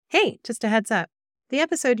Hey, just a heads up. The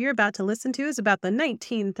episode you're about to listen to is about the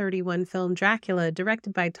 1931 film Dracula,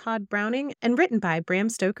 directed by Todd Browning and written by Bram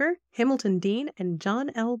Stoker, Hamilton Dean, and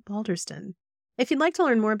John L. Balderston. If you'd like to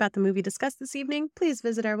learn more about the movie discussed this evening, please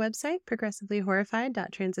visit our website,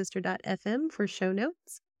 progressivelyhorrified.transistor.fm, for show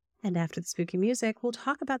notes. And after the spooky music, we'll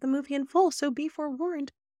talk about the movie in full, so be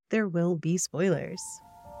forewarned, there will be spoilers.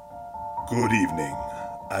 Good evening,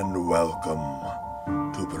 and welcome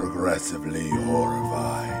to Progressively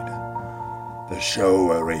Horrified, the show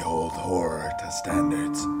where we hold horror to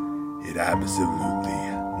standards it absolutely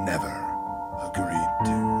never agreed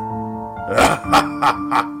to.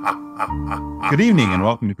 Good evening, and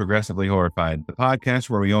welcome to Progressively Horrified, the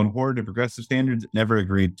podcast where we own horror to progressive standards it never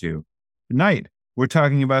agreed to. Tonight, we're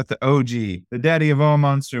talking about the OG, the daddy of all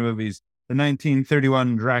monster movies, the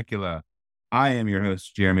 1931 Dracula. I am your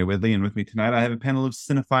host, Jeremy Whitley, and with me tonight I have a panel of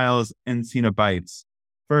cinephiles and Cenobites.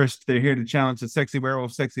 First, they're here to challenge the sexy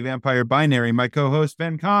werewolf, sexy vampire binary, my co-host,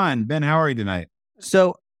 Ben Kahn. Ben, how are you tonight?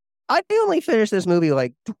 So, I only finished this movie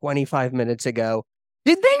like 25 minutes ago.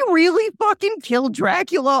 Did they really fucking kill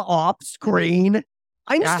Dracula off screen?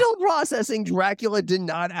 I'm still processing Dracula did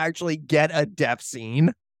not actually get a death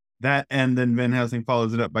scene. That, and then Van Helsing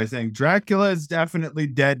follows it up by saying, Dracula is definitely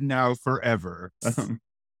dead now forever.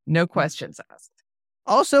 No questions asked.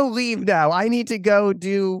 Also, leave now. I need to go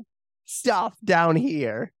do stuff down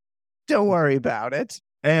here. Don't worry about it.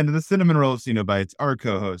 And the cinnamon roll of Cenobites, our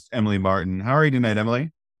co-host, Emily Martin. How are you tonight, Emily?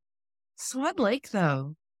 Swan Lake,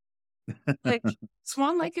 though. Like,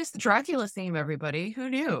 Swan Lake is the Dracula theme, everybody. Who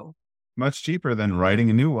knew? Much cheaper than writing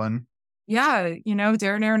a new one. Yeah, you know,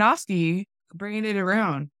 Darren Aronofsky bringing it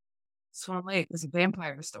around. Swan Lake is a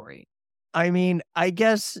vampire story. I mean, I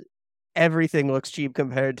guess everything looks cheap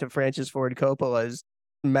compared to Francis Ford Coppola's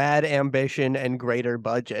mad ambition and greater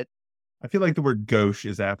budget. I feel like the word gauche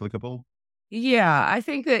is applicable. Yeah, I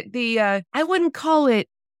think that I wouldn't call it...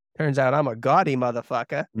 Turns out I'm a gaudy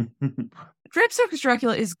motherfucker. Bram Stoker's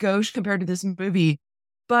Dracula is gauche compared to this movie,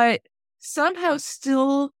 but somehow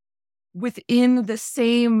still within the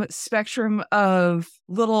same spectrum of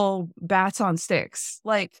little bats on sticks.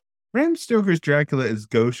 Like, Bram Stoker's Dracula is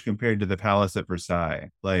gauche compared to the Palace at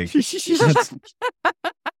Versailles. Like, it's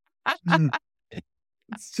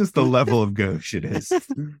just the level of gauche it is.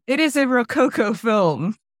 it is a Rococo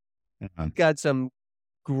film. Got some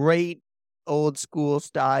great old school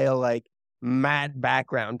style, like matte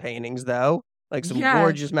background paintings, though. Like some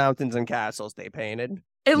gorgeous mountains and castles they painted.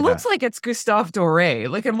 It looks like it's Gustave Doré.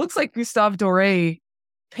 Like, it looks like Gustave Doré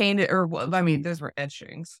painted, or, I mean, those were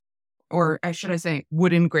etchings. Or should I say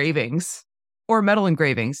wood engravings or metal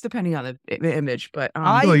engravings, depending on the image. But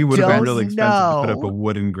I feel like it would have been really expensive to put up a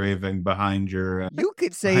wood engraving behind your. You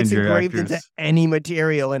could say it's engraved into any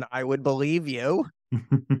material, and I would believe you.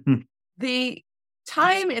 The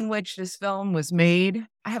time in which this film was made,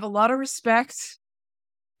 I have a lot of respect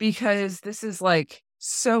because this is like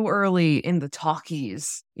so early in the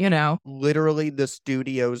talkies, you know? Literally the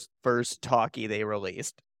studio's first talkie they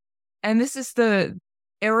released. And this is the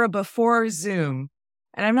era before Zoom.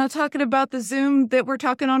 And I'm not talking about the Zoom that we're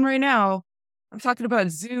talking on right now. I'm talking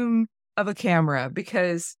about Zoom of a camera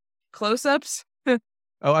because close-ups. Oh,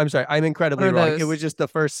 I'm sorry. I'm incredibly wrong. Those? It was just the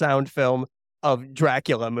first sound film of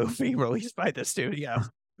Dracula movie released by the studio.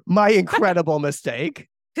 My incredible mistake.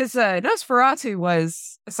 Because Nosferatu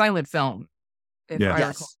was a silent film.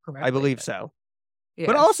 Yes, I believe so. Yeah.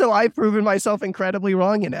 But also, I've proven myself incredibly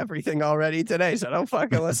wrong in everything already today, so don't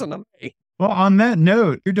fucking listen to me. Well, on that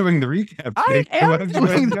note, you're doing the recap. I am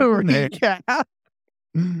doing the recap.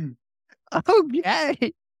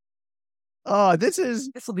 Okay. Oh, this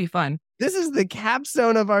will be fun. This is the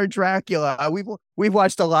capstone of our Dracula. We've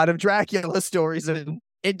watched a lot of Dracula stories, and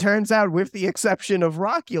it turns out, with the exception of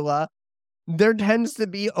Rockula, there tends to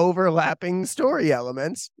be overlapping story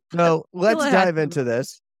elements. So let's dive into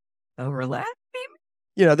this. Overlap?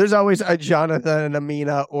 You know, there's always a Jonathan and a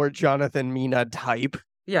Mina or Jonathan Mina type.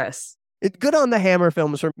 Yes. It's good on the Hammer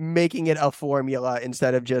films for making it a formula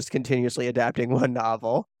instead of just continuously adapting one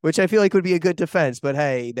novel, which I feel like would be a good defense. But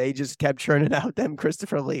hey, they just kept churning out them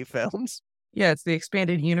Christopher Lee films. Yeah, it's the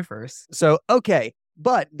expanded universe. So, okay.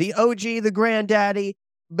 But the OG, the granddaddy,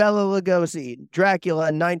 Bela Lugosi,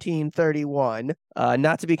 Dracula 1931.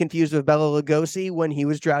 Not to be confused with Bela Lugosi when he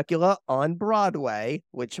was Dracula on Broadway,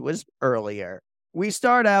 which was earlier. We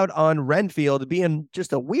start out on Renfield being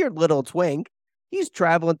just a weird little twink. He's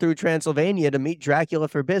traveling through Transylvania to meet Dracula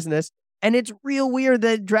for business, And it's real weird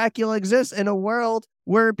that Dracula exists in a world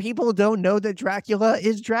where people don't know that Dracula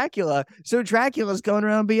is Dracula. So Dracula's going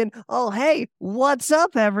around being, oh, hey, what's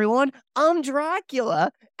up, everyone? I'm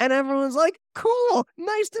Dracula. And everyone's like, cool,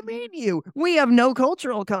 nice to meet you. We have no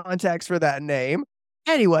cultural context for that name.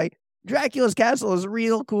 Anyway, Dracula's castle is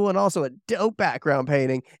real cool and also a dope background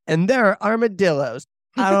painting. And there are armadillos.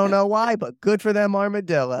 I don't know why, but good for them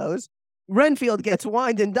armadillos. Renfield gets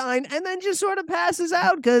wined and dined and then just sort of passes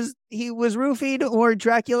out because he was roofied or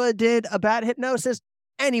Dracula did a bad hypnosis.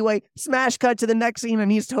 Anyway, smash cut to the next scene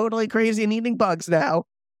and he's totally crazy and eating bugs now.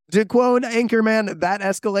 To quote Anchorman, that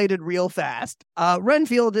escalated real fast.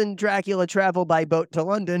 Renfield and Dracula travel by boat to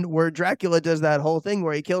London, where Dracula does that whole thing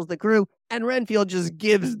where he kills the crew, and Renfield just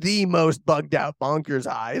gives the most bugged out bonkers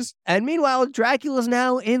eyes. And meanwhile, Dracula's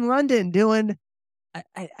now in London doing...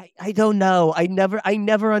 I don't know. I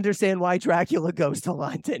never understand why Dracula goes to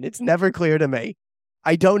London. It's never clear to me.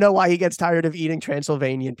 I don't know why he gets tired of eating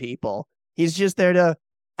Transylvanian people. He's just there to,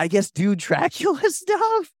 I guess, do Dracula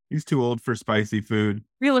stuff. He's too old for spicy food.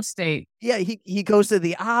 Real estate. Yeah, he goes to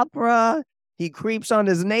the opera. He creeps on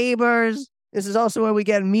his neighbors. This is also where we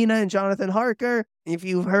get Mina and Jonathan Harker. If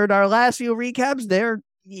you've heard our last few recaps, they're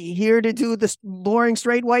here to do the boring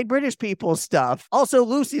straight white British people stuff. Also,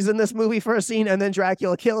 Lucy's in this movie for a scene and then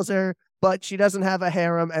Dracula kills her, but she doesn't have a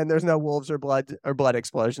harem and there's no wolves or blood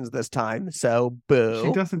explosions this time. So, boo.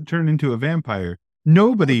 She doesn't turn into a vampire.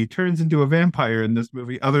 Nobody turns into a vampire in this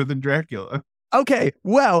movie other than Dracula. Okay,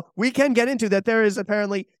 well, we can get into that. There is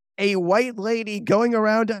apparently a white lady going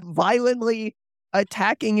around violently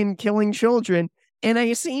attacking and killing children in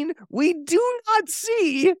a scene we do not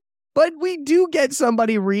see. But we do get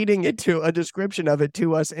somebody reading it to a description of it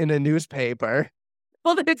to us in a newspaper.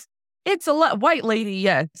 Well, it's a white lady,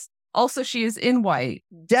 yes. Also, she is in white.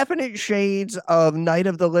 Definite shades of Night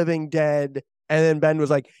of the Living Dead. And then Ben was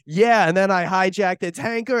like, yeah, and then I hijacked its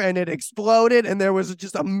tanker and it exploded and there was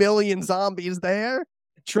just a million zombies there.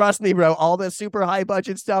 Trust me, bro, all this super high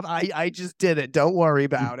budget stuff, I just did it. Don't worry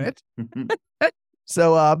about it.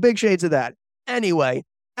 So big shades of that. Anyway.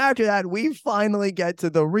 After that, we finally get to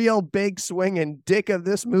the real big swinging dick of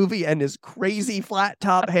this movie and his crazy flat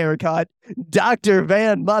top haircut, Dr.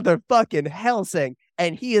 Van motherfucking Helsing.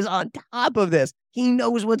 And he is on top of this. He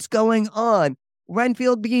knows what's going on.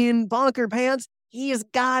 Renfield being bonker pants, he has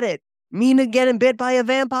got it. Mina getting bit by a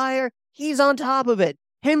vampire, he's on top of it.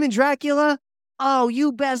 Him and Dracula, oh,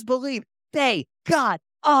 you best believe they got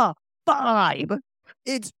a vibe.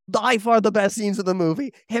 It's by far the best scenes of the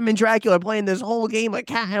movie. Him and Dracula playing this whole game of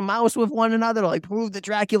cat and mouse with one another to like prove that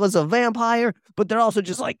Dracula's a vampire, but they're also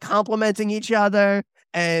just like complimenting each other.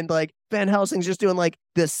 And like Van Helsing's just doing like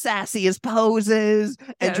the sassiest poses,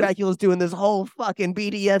 and Dracula's doing this whole fucking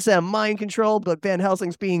BDSM mind control, but Van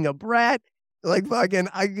Helsing's being a brat. Like fucking,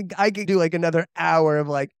 I could do like another hour of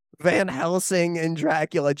like Van Helsing and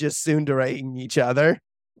Dracula just tsunderating each other.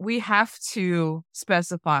 We have to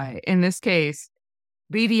specify in this case,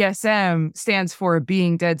 BDSM stands for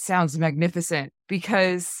Being Dead Sounds Magnificent,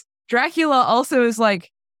 because Dracula also is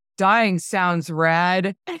like, dying sounds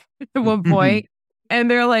rad at one point.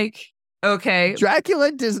 And they're like, okay.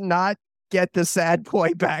 Dracula does not get the sad boy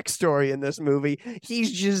backstory in this movie.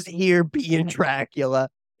 He's just here being Dracula.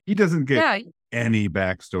 He doesn't get any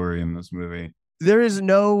backstory in this movie. There is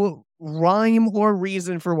no rhyme or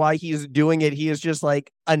reason for why he's doing it. He is just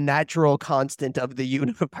like a natural constant of the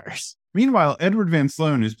universe. Meanwhile, Edward Van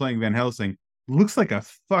Sloan, who's playing Van Helsing, looks like a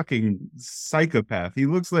fucking psychopath. He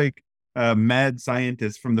looks like a mad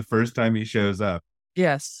scientist from the first time he shows up.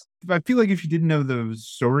 Yes. I feel like if you didn't know the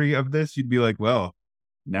story of this, you'd be like, well,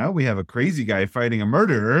 now we have a crazy guy fighting a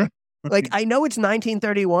murderer. Like, I know it's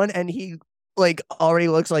 1931 and he like already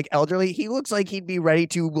looks like elderly. He looks like he'd be ready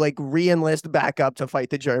to like re-enlist back up to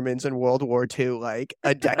fight the Germans in World War II, like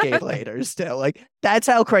a decade later still. Like, that's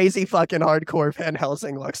how crazy fucking hardcore Van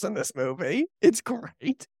Helsing looks in this movie. It's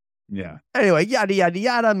great. Yeah. Anyway, yada, yada,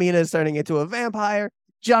 yada. Mina's turning into a vampire.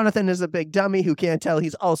 Jonathan is a big dummy who can't tell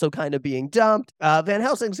he's also kind of being dumped. Van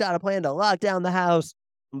Helsing's got a plan to lock down the house,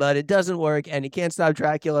 but it doesn't work, and he can't stop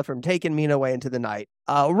Dracula from taking Mina away into the night.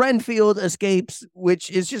 Renfield escapes,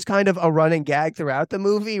 which is just kind of a running gag throughout the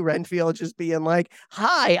movie. Renfield just being like,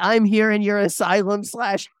 hi, I'm here in your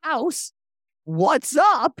asylum/house. What's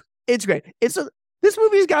up? It's great. This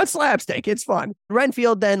movie's got slapstick. It's fun.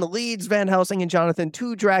 Renfield then leads Van Helsing and Jonathan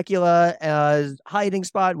to Dracula's hiding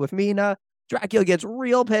spot with Mina. Dracula gets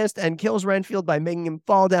real pissed and kills Renfield by making him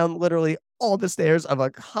fall down literally all the stairs of a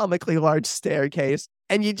comically large staircase.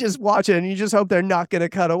 And you just watch it and you just hope they're not going to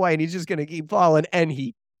cut away and he's just going to keep falling. And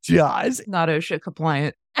he does. Not OSHA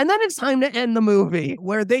compliant. And then it's time to end the movie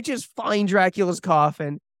where they just find Dracula's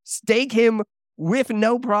coffin. stake him with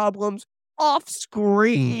no problems off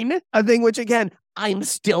screen, a thing which, again, I'm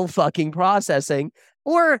still fucking processing.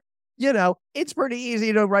 Or, it's pretty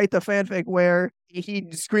easy to write the fanfic where he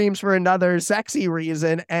screams for another sexy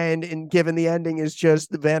reason, and given the ending is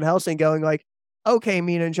just Van Helsing going like, okay,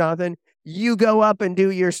 Mina and Jonathan, you go up and do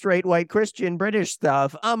your straight white Christian British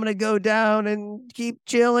stuff. I'm going to go down and keep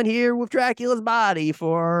chilling here with Dracula's body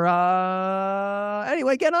for,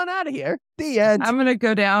 anyway, get on out of here. The end. I'm going to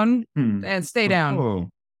go down and stay down. Oh.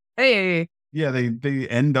 Hey. Yeah, they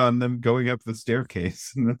end on them going up the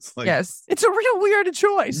staircase. And that's like, yes, it's a real weird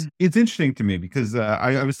choice. It's interesting to me because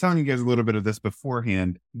I was telling you guys a little bit of this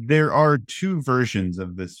beforehand. There are two versions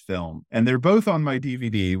of this film, and they're both on my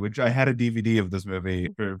DVD, which I had a DVD of this movie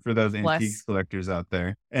for those antique collectors out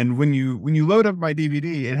there. And when you load up my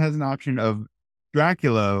DVD, it has an option of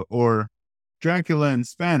Dracula or Dracula in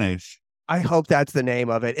Spanish. I hope that's the name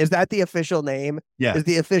of it. Is that the official name? Yeah. Is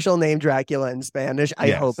the official name Dracula in Spanish?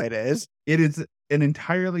 I hope it is. It is an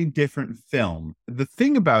entirely different film. The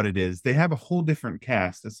thing about it is they have a whole different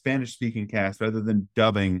cast, a Spanish-speaking cast, rather than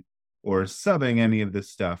dubbing or subbing any of this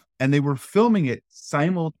stuff. And they were filming it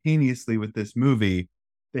simultaneously with this movie.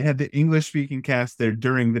 They had the English-speaking cast there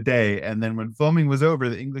during the day, and then when filming was over,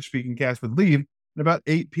 the English-speaking cast would leave. At about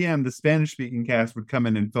 8 p.m., the Spanish-speaking cast would come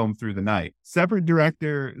in and film through the night. Separate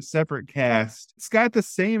director, separate cast. It's got the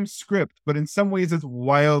same script, but in some ways it's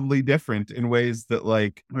wildly different in ways that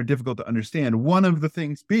are difficult to understand. One of the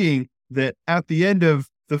things being that at the end of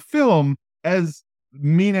the film, as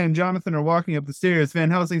Mina and Jonathan are walking up the stairs,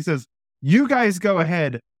 Van Helsing says, "You guys go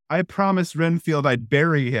ahead. I promised Renfield I'd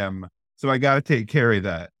bury him, so I got to take care of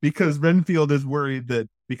that." Because Renfield is worried that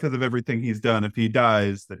because of everything he's done, if he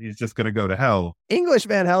dies, that he's just going to go to hell. English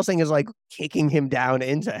Van Helsing is kicking him down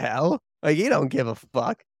into hell. He don't give a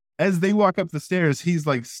fuck. As they walk up the stairs, he's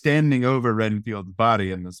standing over Renfield's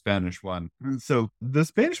body in the Spanish one. So the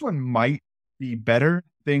Spanish one might be better.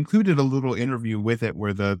 They included a little interview with it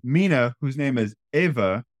where the Mina, whose name is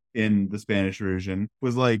Eva in the Spanish version,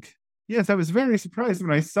 was like, "Yes, I was very surprised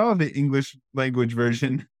when I saw the English language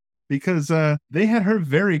version, because they had her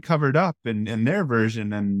very covered up in their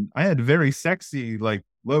version, and I had very sexy,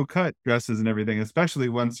 low-cut dresses and everything, especially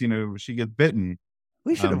once, she gets bitten."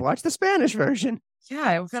 We should have watched the Spanish version. Yeah,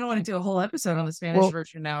 I kind of want to do a whole episode on the Spanish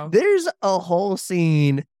version now. There's a whole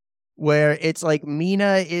scene where it's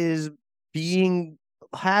Mina is being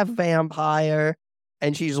half vampire,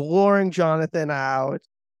 and she's luring Jonathan out,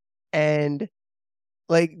 and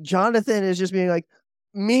Jonathan is just being like,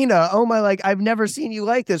 "Mina, oh my, I've never seen you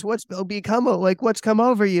like this. What's come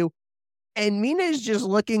over you?" And Mina is just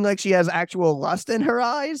looking like she has actual lust in her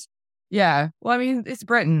eyes. Yeah. Well, I mean, it's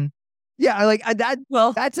Britain. Yeah,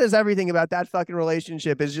 that says everything about that fucking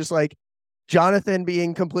relationship. Is just Jonathan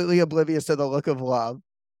being completely oblivious to the look of love,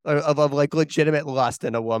 of legitimate lust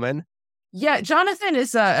in a woman. Yeah, Jonathan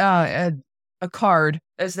is a card,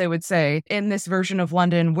 as they would say, in this version of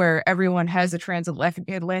London where everyone has a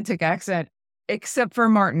transatlantic accent. Except for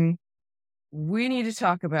Martin. We need to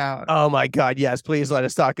talk about. Oh my God, yes, please let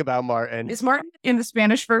us talk about Martin. Is Martin in the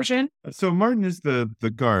Spanish version? So Martin is the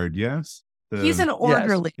guard, yes? He's an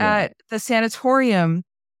orderly at the sanatorium,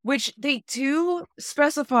 which they do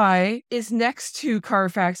specify is next to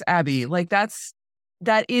Carfax Abbey.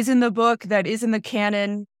 That is in the book, that is in the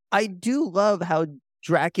canon. I do love how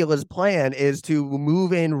Dracula's plan is to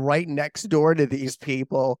move in right next door to these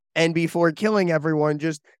people, and before killing everyone,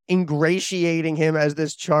 just ingratiating him as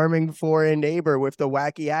this charming foreign neighbor with the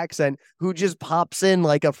wacky accent who just pops in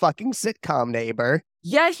like a fucking sitcom neighbor.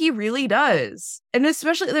 Yeah, he really does. And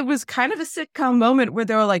especially, there was kind of a sitcom moment where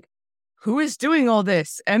they were like, "Who is doing all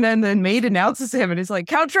this?" And then the maid announces him and it's like,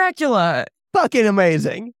 "Count Dracula." Fucking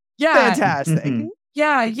amazing. Yeah. Fantastic.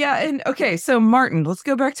 Yeah. And okay, so Martin, let's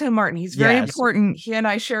go back to Martin. He's very important. He and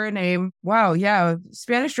I share a name. Wow, yeah.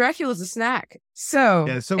 Spanish Dracula's a snack. So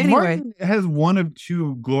anyway. Martin has one of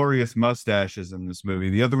two glorious mustaches in this movie.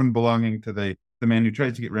 The other one belonging to the man who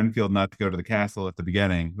tries to get Renfield not to go to the castle at the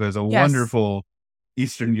beginning. There's a wonderful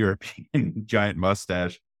Eastern European giant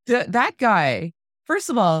mustache. That guy, first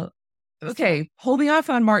of all, okay, holding off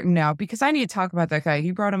on Martin now, because I need to talk about that guy.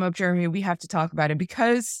 You brought him up, Jeremy. We have to talk about him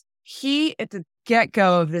because he, at the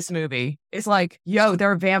get-go of this movie, is like, "Yo,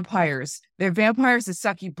 they're vampires. They're vampires that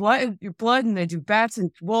suck your blood, and they do bats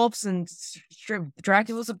and wolves, and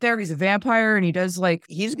Dracula's up there. He's a vampire, and he does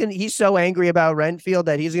he's so angry about Renfield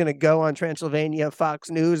that he's gonna go on Transylvania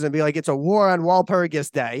Fox News and be like, "It's a war on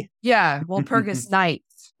Walpurgis Day." Yeah, Walpurgis Night.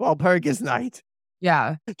 Walpurgis Night.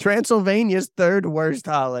 Yeah. Transylvania's third worst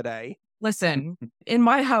holiday. Listen, in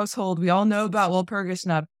my household, we all know about Walpurgis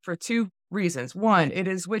Night for two reasons. One, it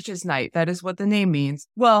is Witches' Night. That is what the name means.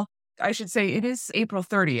 Well, I should say it is April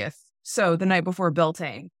 30th. So the night before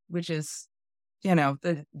Beltane, which is,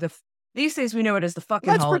 the these days we know it as the fucking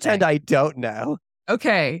Let's holiday. pretend I don't know.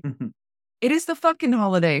 Okay. It is the fucking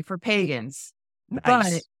holiday for pagans. Nice.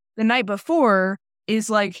 But the night before is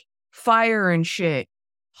like fire and shit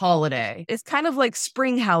holiday. It's kind of like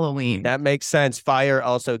spring Halloween. That makes sense. Fire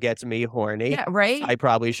also gets me horny. Yeah, right? I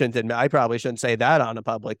probably shouldn't say that on a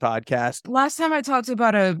public podcast. Last time I talked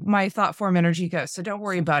about my thought form energy ghost, so don't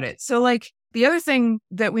worry about it. So like the other thing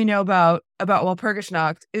that we know about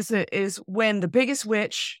Walpurgisnacht is when the biggest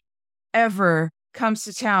witch ever comes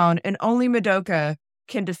to town and only Madoka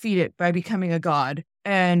can defeat it by becoming a god.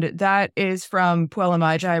 And that is from Puella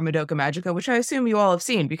Magi Madoka Magica, which I assume you all have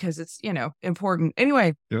seen because it's, important.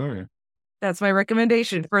 Anyway, Sure. that's my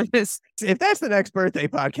recommendation for this. If that's the next birthday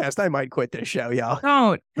podcast, I might quit this show, y'all.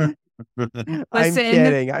 Don't.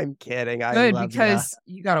 I'm kidding. I Good, love because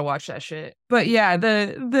you got to watch that shit. But yeah,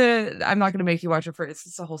 I'm not going to make you watch it first.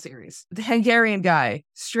 It's a whole series. The Hungarian guy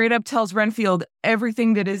straight up tells Renfield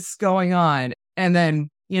everything that is going on. And then,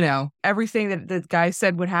 everything that the guy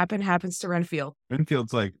said would happen happens to Renfield.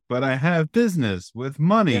 Renfield's like, but I have business with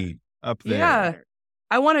money up there. Yeah.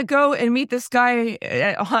 I want to go and meet this guy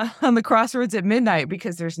on the crossroads at midnight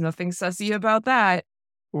because there's nothing sussy about that.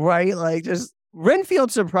 Right? Like, just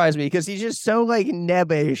Renfield surprised me because he's just so like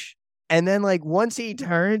nebbish. And then like once he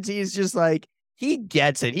turns, he's just like, he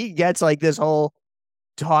gets it. He gets like this whole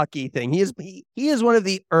talky thing. He is one of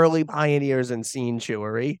the early pioneers in scene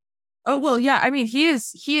chewery. Oh, well, yeah. I mean, he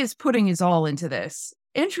is putting his all into this.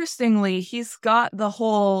 Interestingly, he's got the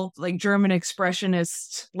whole like German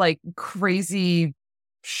expressionist, like crazy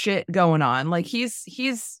shit going on. Like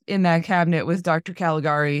he's in that cabinet with Dr.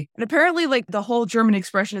 Caligari. And apparently like the whole German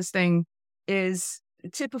expressionist thing is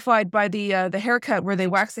typified by the haircut where they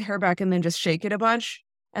wax the hair back and then just shake it a bunch.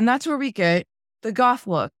 And that's where we get the goth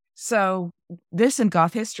look. So this in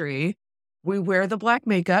goth history, we wear the black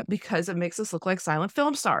makeup because it makes us look like silent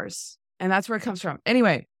film stars. And that's where it comes from.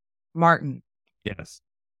 Anyway, Martin. Yes.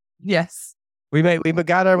 Yes. We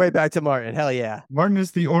got our way back to Martin. Hell yeah. Martin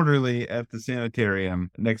is the orderly at the sanitarium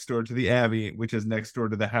next door to the Abbey, which is next door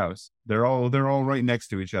to the house. They're all right next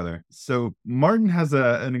to each other. So Martin has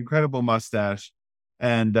an incredible mustache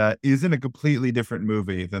and is in a completely different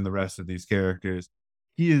movie than the rest of these characters.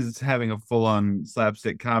 He is having a full-on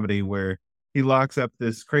slapstick comedy where he locks up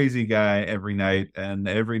this crazy guy every night, and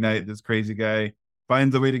every night this crazy guy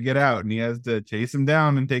finds a way to get out, and he has to chase him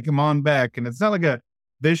down and take him on back. And it's not like a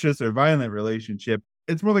vicious or violent relationship.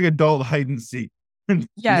 It's more like adult hide and seek.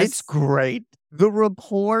 Yes. It's great. The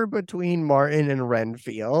rapport between Martin and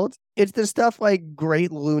Renfield. It's the stuff like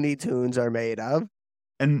great Looney Tunes are made of.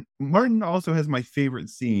 And Martin also has my favorite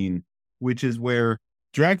scene, which is where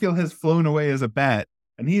Dracula has flown away as a bat,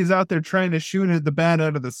 and he is out there trying to shoot at the bat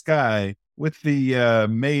out of the sky with the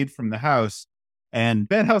maid from the house. And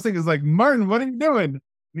Van Helsing is like, Martin, what are you doing? And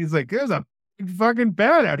he's like, there's a fucking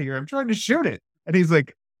bat out here. I'm trying to shoot it. And he's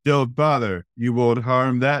like, don't bother. You won't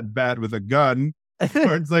harm that bat with a gun.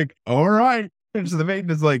 Martin's like, all right. And so the maiden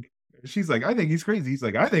is like, she's like, I think he's crazy. He's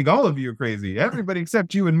like, I think all of you are crazy. Everybody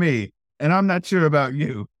except you and me. And I'm not sure about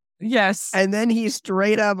you. Yes. And then he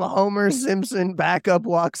straight up Homer Simpson backup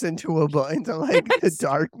walks into like the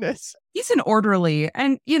darkness. He's an orderly.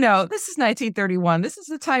 And, this is 1931. This is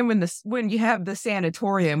the time when you have the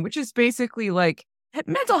sanatorium, which is basically like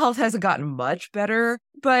mental health hasn't gotten much better.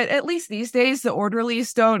 But at least these days, the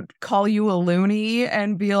orderlies don't call you a loony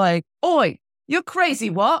and be like, oi, you're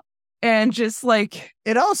crazy, what? And just like...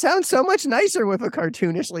 It all sounds so much nicer with a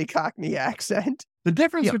cartoonishly Cockney accent. The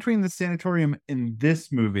difference between the sanatorium in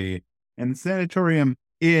this movie and the sanatorium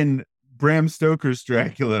in Bram Stoker's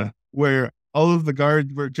Dracula, where all of the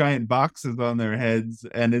guards wear giant boxes on their heads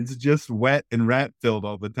and it's just wet and rat filled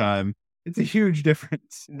all the time. It's a huge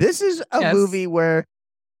difference. This is a movie where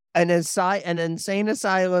an insane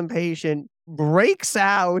asylum patient breaks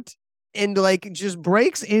out and like just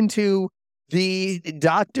breaks into the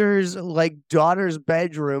doctor's like daughter's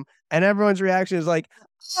bedroom, and everyone's reaction is like,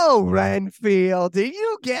 oh, Renfield, did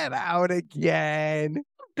you get out again?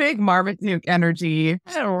 Big Marmaduke energy.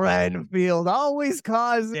 Renfield always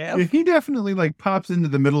causes... He definitely like pops into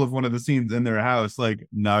the middle of one of the scenes in their house, like,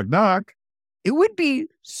 knock, knock. It would be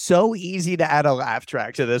so easy to add a laugh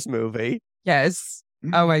track to this movie. Yes.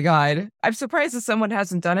 Oh my God. I'm surprised that someone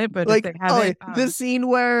hasn't done it, but like, if they haven't... the scene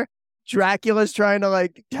where Dracula's trying to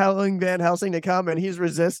like telling Van Helsing to come and he's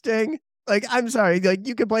resisting. Like, I'm sorry, like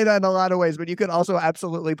you could play that in a lot of ways, but you could also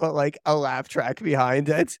absolutely put like a laugh track behind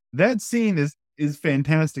it. That scene is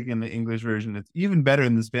fantastic in the English version. It's even better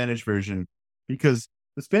in the Spanish version because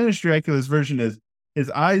The Spanish Dracula's version is his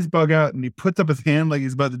eyes bug out and he puts up his hand like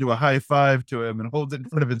he's about to do a high five to him and holds it in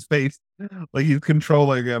front of his face like he's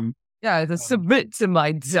controlling him. Yeah, the submit to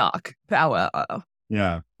my dark power.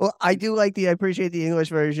 Yeah. Well, I appreciate the English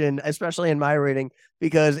version, especially in my reading,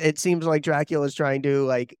 because it seems like Dracula's trying to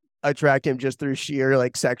like attract him just through sheer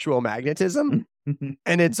like sexual magnetism,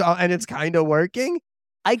 and it's kind of working.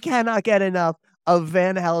 I cannot get enough of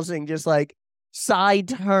Van Helsing just like side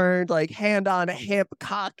turned, like hand on hip,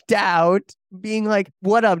 cocked out, being like,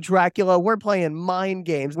 "What up, Dracula? We're playing mind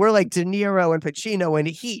games. We're like De Niro and Pacino in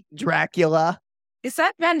Heat, Dracula." Is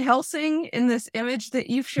that Van Helsing in this image that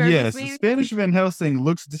you've shared Yes, with me? the Spanish Van Helsing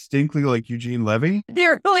looks distinctly like Eugene Levy.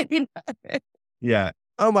 They're really Yeah.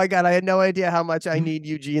 Oh my god, I had no idea how much I need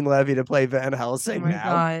Eugene Levy to play Van Helsing Oh my now.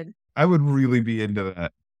 God. I would really be into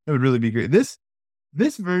that. That would really be great. This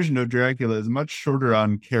version of Dracula is much shorter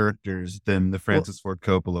on characters than the Francis Ford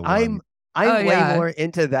Coppola one. I'm way yeah. more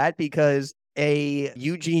into that because a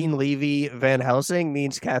Eugene Levy Van Helsing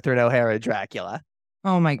means Catherine O'Hara Dracula.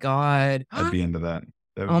 Oh my God. I'd be into that.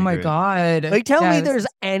 That would Oh be my great. God. Like, tell me Yes. there's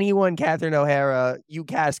anyone Catherine O'Hara, you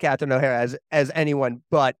cast Catherine O'Hara as anyone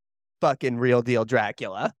but fucking real deal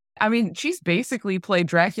Dracula. I mean, she's basically played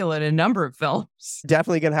Dracula in a number of films.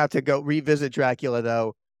 Definitely gonna have to go revisit Dracula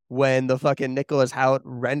though when the fucking Nicholas Hoult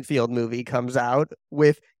Renfield movie comes out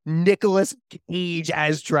with Nicolas Cage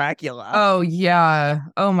as Dracula. Oh yeah.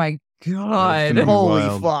 Oh my gonna God. be Holy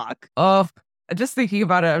wild. fuck. Oh, just thinking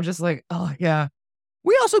about it, I'm just like, oh yeah.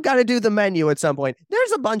 We also got to do the menu at some point.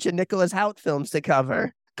 There's a bunch of Nicholas Hoult films to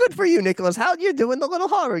cover. Good for you, Nicholas Hoult. You're doing the little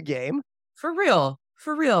horror game. For real.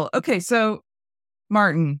 For real. Okay, so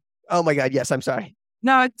Martin. Oh my God. Yes, I'm sorry.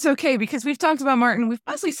 No, it's okay because we've talked about Martin. We've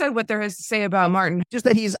mostly said what there is to say about Martin. Just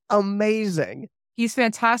that he's amazing. He's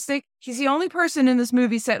fantastic. He's the only person in this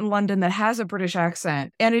movie set in London that has a British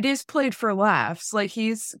accent. And it is played for laughs. Like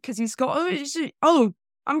I'm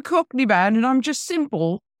Cockney man and I'm just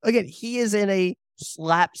simple. Again, he is in a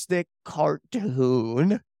slapstick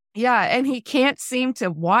cartoon. Yeah, and he can't seem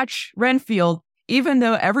to watch Renfield, even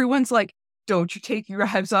though everyone's like, don't you take your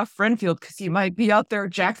eyes off Renfield because he might be out there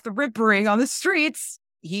Jack the Rippering on the streets.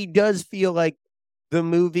 He does feel like the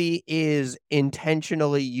movie is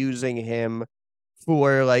intentionally using him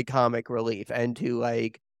for like comic relief and to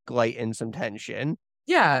like lighten some tension.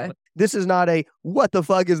 Yeah. This is not a what the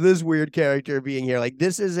fuck is this weird character being here? Like,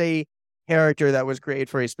 this is a character that was created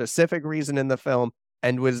for a specific reason in the film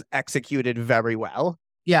and was executed very well.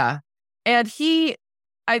 Yeah. And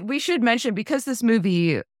we should mention, because this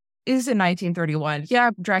movie is in 1931,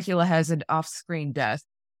 yeah, Dracula has an off-screen death.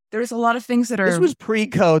 There's a lot of things that are... This was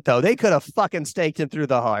pre-code, though. They could have fucking staked him through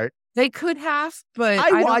the heart. They could have, but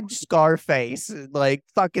I watched Scarface, like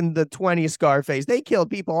fucking the 20 Scarface. They killed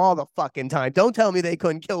people all the fucking time. Don't tell me they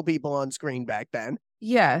couldn't kill people on screen back then.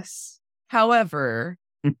 Yes. However,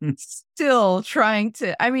 still trying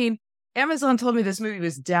to... I mean, Amazon told me this movie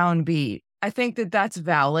was downbeat. I think that that's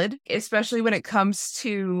valid, especially when it comes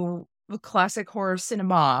to the classic horror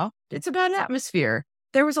cinema. It's about an atmosphere.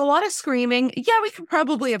 There was a lot of screaming. Yeah, we could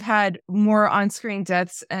probably have had more on-screen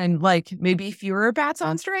deaths and like maybe fewer bats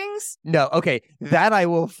on strings. No, okay. That I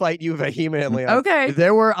will fight you vehemently on. Okay.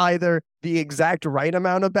 There were either the exact right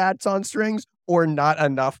amount of bats on strings or not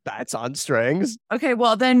enough bats on strings. Okay,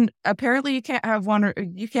 well then apparently you can't have one or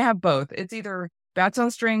you can't have both. It's either bats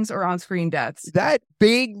on strings or on-screen deaths. That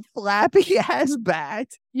big flappy ass bat.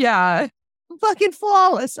 Yeah. Fucking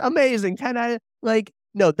flawless. Amazing. 10 out of, like,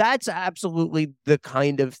 no, that's absolutely the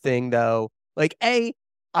kind of thing, though. Like, I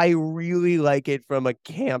really like it from a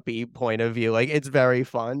campy point of view. Like, it's very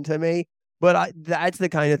fun to me. But that's the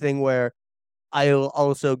kind of thing where I'll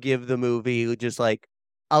also give the movie just, like,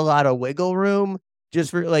 a lot of wiggle room.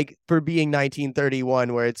 Just for being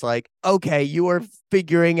 1931, where it's like, okay, you are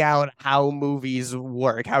figuring out how movies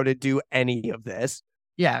work, how to do any of this.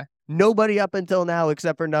 Yeah. Nobody up until now,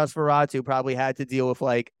 except for Nosferatu, probably had to deal with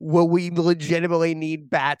like, well, we legitimately need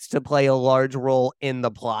bats to play a large role in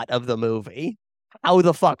the plot of the movie. How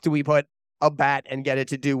the fuck do we put a bat and get it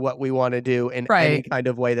to do what we want to do in any kind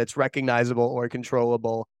of way that's recognizable or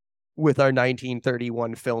controllable with our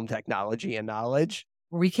 1931 film technology and knowledge?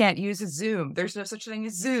 We can't use a zoom. There's no such thing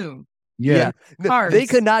as zoom. Yeah. Cars. They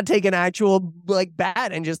could not take an actual like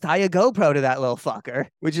bat and just tie a GoPro to that little fucker,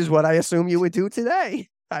 which is what I assume you would do today.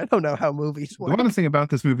 I don't know how movies The work. one thing about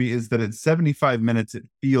this movie is that at 75 minutes, it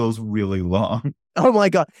feels really long. Oh my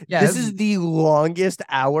God. Yeah, This is the longest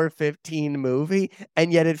hour 15 movie,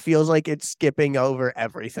 and yet it feels like it's skipping over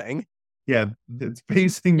everything. Yeah, its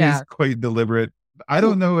pacing is quite deliberate. I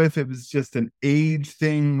don't know if it was just an age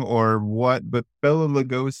thing or what, but Bela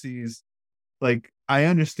Lugosi's, like, I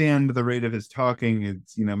understand the rate of his talking.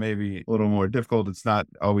 It's, maybe a little more difficult. It's not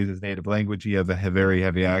always his native language. He has a very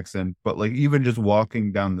heavy accent, but like even just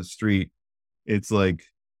walking down the street, it's like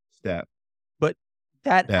step. But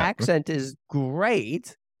that Yeah. accent is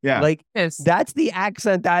great. Yeah. Like, Yes. that's the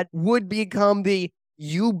accent that would become the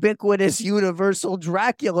ubiquitous universal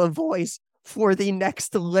Dracula voice for the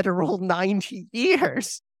next literal 90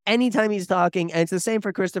 years. Anytime he's talking, and it's the same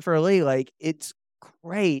for Christopher Lee, like, it's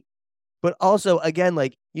great. But also, again,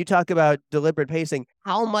 like, you talk about deliberate pacing.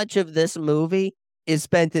 How much of this movie is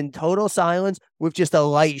spent in total silence with just a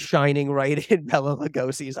light shining right in Bela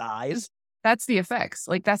Lugosi's eyes? That's the effects.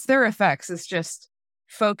 Like, that's their effects. It's just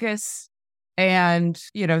focus and,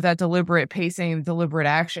 that deliberate pacing, deliberate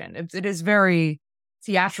action. It is very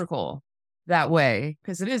theatrical that way,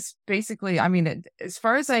 because it is basically, as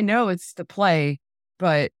far as I know, it's the play,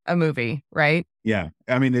 but a movie, right? Yeah.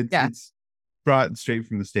 I mean, it's brought straight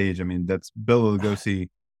from the stage. I mean, that's Bela Lugosi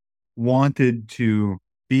wanted to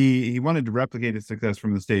replicate his success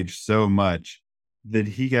from the stage so much that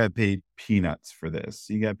he got paid peanuts for this.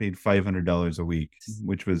 He got paid $500 a week,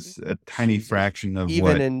 which was a tiny fraction of Even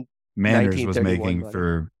what in Manners was 1931 making money.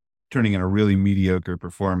 for turning in a really mediocre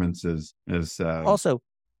performance as Also,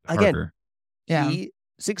 again, Harker. Yeah. he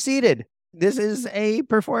succeeded. This is a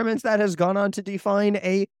performance that has gone on to define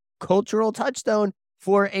a cultural touchstone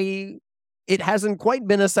for it hasn't quite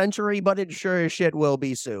been a century, but it sure as shit will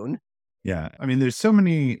be soon. Yeah. I mean, there's so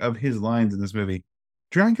many of his lines in this movie.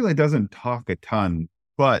 Dracula doesn't talk a ton,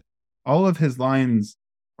 but all of his lines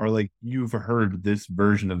are like, you've heard this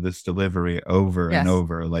version of this delivery over and Yes.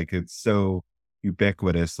 over. Like, it's so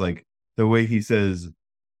ubiquitous. Like the way he says,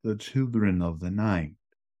 the children of the night,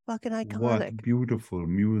 Fucking iconic. what beautiful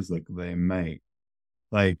music they make.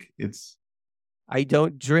 Like, it's I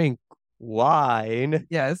don't drink wine.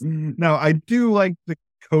 Yes. now I do like the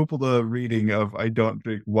Coppola reading of I don't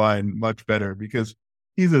drink wine much better, because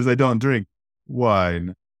he says I don't drink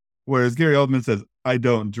wine, whereas Gary Oldman says I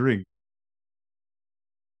don't drink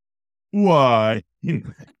wine.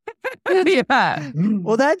 Yeah.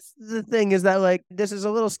 Well, that's the thing, is that, like, this is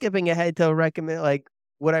a little skipping ahead to recommend, like,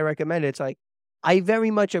 what I recommend. It's like, I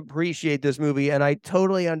very much appreciate this movie, and I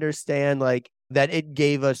totally understand, like, that it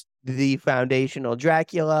gave us the foundational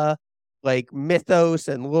Dracula, like, mythos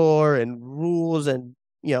and lore and rules and,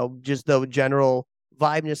 just the general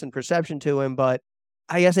vibeness and perception to him. But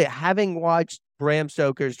I guess having watched Bram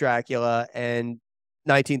Stoker's Dracula and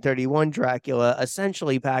 1931 Dracula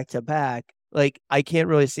essentially back to back, like, I can't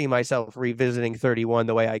really see myself revisiting 31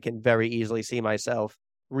 the way I can very easily see myself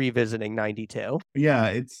revisiting 92. Yeah,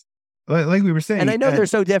 it's like we were saying. And I know they're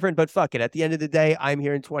so different, but fuck it. At the end of the day, I'm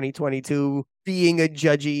here in 2022 being a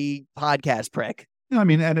judgy podcast prick. I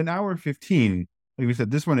mean, at an hour 15, like we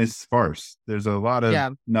said, this one is sparse. There's a lot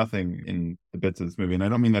of nothing in the bits of this movie. And I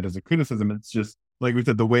don't mean that as a criticism. It's just, like we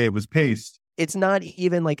said, the way it was paced. It's not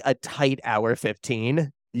even like a tight hour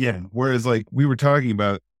 15. Yeah. Whereas, like, we were talking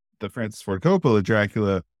about the Francis Ford Coppola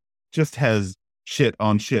Dracula just has shit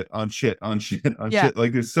on shit on shit on shit on shit.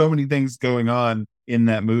 Like, there's so many things going on in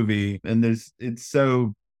that movie. And it's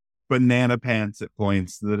so banana pants at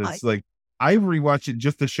points that it's like, I rewatched it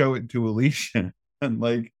just to show it to Alicia. And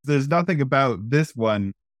like, there's nothing about this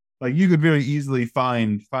one. Like, you could very easily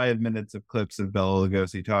find 5 minutes of clips of Bela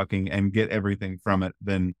Lugosi talking and get everything from it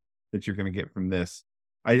that you're going to get from this.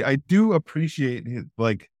 I do appreciate his,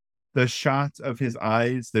 like, the shots of his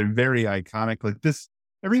eyes. They're very iconic. Like, this,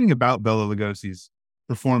 everything about Bela Lugosi's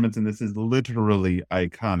performance in this is literally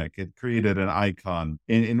iconic. It created an icon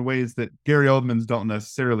in ways that Gary Oldman's don't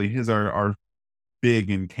necessarily. His are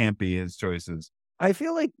big and campy, his choices. I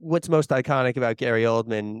feel like what's most iconic about Gary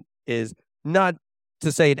Oldman is not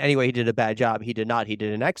to say in any way he did a bad job. He did not. He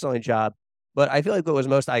did an excellent job. But I feel like what was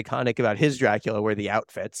most iconic about his Dracula were the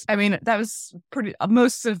outfits. I mean, that was pretty,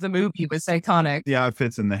 most of the movie was iconic. The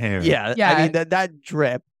outfits and the hair. Yeah. I mean, that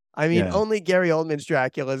drip. I mean, Yeah. only Gary Oldman's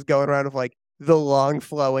Dracula is going around with like the long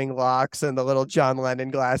flowing locks and the little John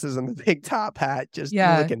Lennon glasses and the big top hat, just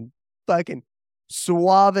looking fucking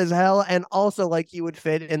suave as hell. And also like he would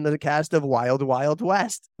fit in the cast of Wild Wild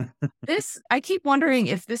West. I keep wondering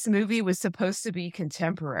if this movie was supposed to be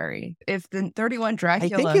contemporary. If the 31 I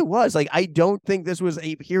Dracula. think it was. Like, I don't think this was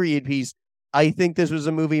a period piece. I think this was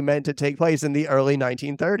a movie meant to take place in the early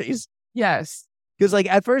 1930s. Yes. Because, like,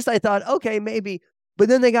 at first I thought, okay, maybe. But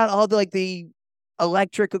then they got all the, like, the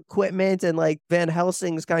electric equipment and, like, Van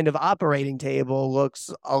Helsing's kind of operating table looks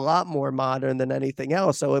a lot more modern than anything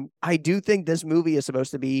else. So I do think this movie is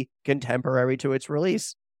supposed to be contemporary to its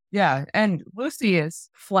release. Yeah. And Lucy is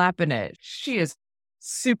flapping it. She is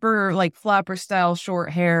super, like, flapper style, short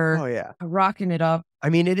hair. Oh, yeah. Rocking it up. I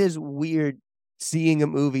mean, it is weird seeing a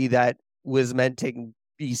movie that was meant to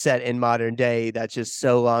be set in modern day that's just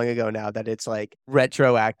so long ago now that it's like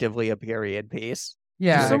retroactively a period piece.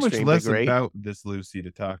 Yeah. There's so much Extreme less degree. about this Lucy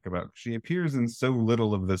to talk about. She appears in so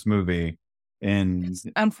little of this movie. And It's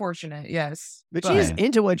unfortunate, yes. But she's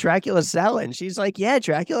into what Dracula's selling. She's like, yeah,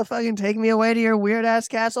 Dracula, fucking take me away to your weird ass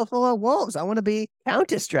castle full of wolves. I want to be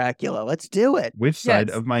Countess Dracula. Let's do it. which side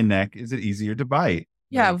Yes. of my neck is it easier to bite?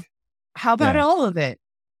 Yeah. Like, How about yeah. all of it?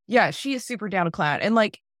 Yeah, she is super down to clown. And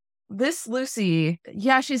like this Lucy,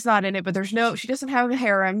 yeah, she's not in it, but she doesn't have a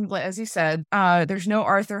harem, as you said. There's no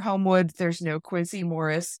Arthur Homewood. There's no Quincy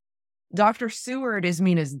Morris. Dr. Seward is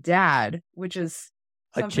Mina's dad, which is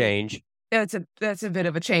A change. That's a bit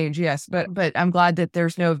of a change, yes. But I'm glad that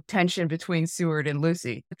there's no tension between Seward and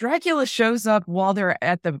Lucy. Dracula shows up while they're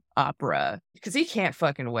at the opera because he can't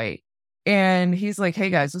fucking wait. And he's like, hey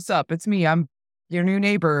guys, what's up? It's me. I'm your new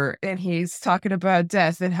neighbor. And he's talking about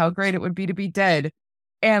death and how great it would be to be dead.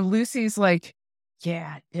 And Lucy's like,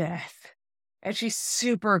 yeah, death. And she's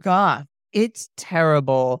super goth. It's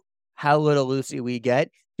terrible how little Lucy we get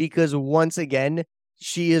because once again,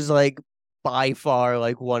 she is like by far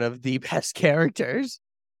like one of the best characters.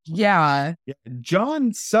 Yeah.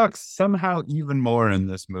 John sucks somehow even more in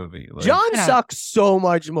this movie. Like, John Yeah. sucks so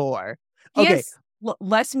much more. He Okay. is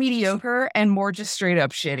less mediocre and more just straight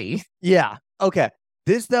up shitty. Yeah. Okay.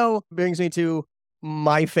 This, though, brings me to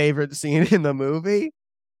my favorite scene in the movie.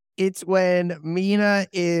 It's when Mina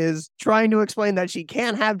is trying to explain that she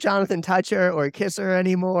can't have Jonathan touch her or kiss her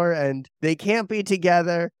anymore, and they can't be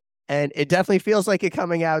together. And it definitely feels like a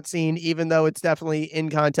coming out scene, even though it's definitely in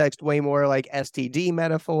context way more like STD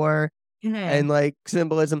metaphor and like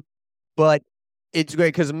symbolism. But it's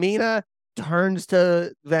great because Mina turns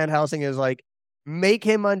to Van Helsing and is like, make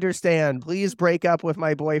him understand. Please break up with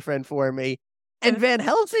my boyfriend for me. And Van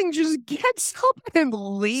Helsing just gets up and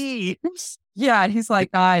leaves. Yeah, and he's like,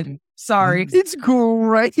 I'm sorry. It's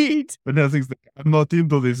great. But nothing's like, I'm not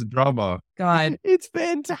into this drama. God. It's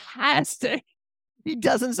fantastic. He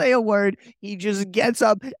doesn't say a word. He just gets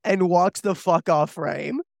up and walks the fuck off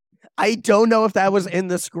frame. I don't know if that was in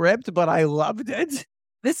the script, but I loved it.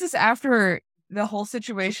 This is after the whole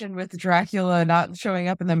situation with Dracula not showing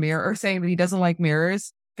up in the mirror or saying that he doesn't like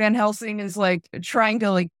mirrors. Van Helsing is like trying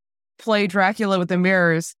to like play Dracula with the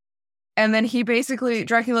mirrors. And then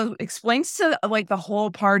Dracula explains to like the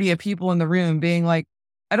whole party of people in the room being like,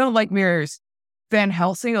 I don't like mirrors. Van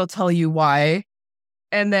Helsing will tell you why.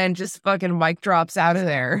 And then just fucking mic drops out of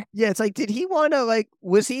there. Yeah, it's like, did he want to like,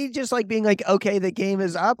 was he just like being like, okay, the game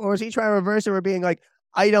is up? Or was he trying to reverse it or being like,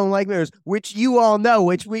 I don't like mirrors, which you all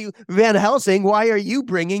know, Van Helsing, why are you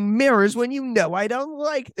bringing mirrors when you know I don't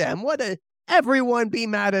like them? Everyone be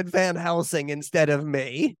mad at Van Helsing instead of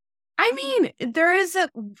me. I mean, there is a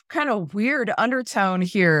kind of weird undertone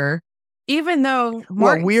here, even though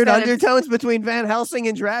Martin Weird said it's- undertones between Van Helsing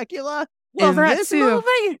and Dracula Well, in that this too.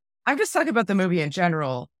 movie? I'm just talking about the movie in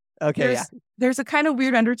general. Okay, yeah. There's a kind of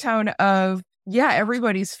weird undertone of, yeah,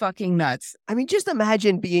 everybody's fucking nuts. I mean, just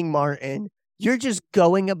imagine being Martin. You're just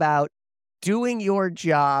going about doing your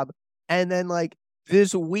job, and then like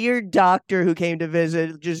this weird doctor who came to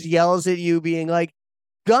visit just yells at you, being like,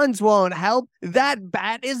 guns won't help. That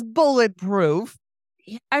bat is bulletproof.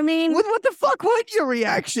 I mean, What the fuck would your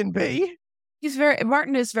reaction be?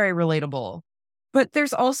 Martin is very relatable. But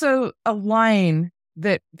there's also a line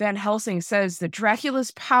that Van Helsing says that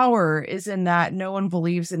Dracula's power is in that no one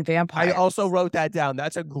believes in vampires. I also wrote that down.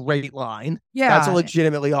 That's a great line. Yeah. That's a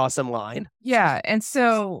legitimately awesome line. Yeah. And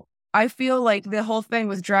so I feel like the whole thing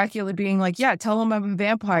with Dracula being like, yeah, tell them I'm a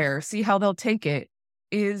vampire, see how they'll take it,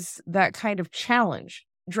 is that kind of challenge.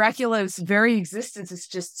 Dracula's very existence is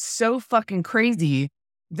just so fucking crazy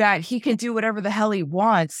that he can do whatever the hell he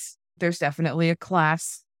wants. There's definitely a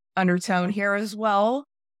class undertone here as well.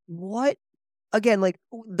 What? Again, like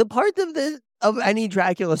the part of any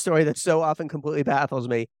Dracula story that so often completely baffles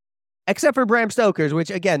me, except for Bram Stoker's, which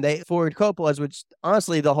again, Ford Coppola's, which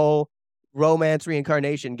honestly the whole romance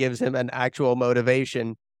reincarnation gives him an actual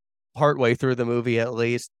motivation partway through the movie at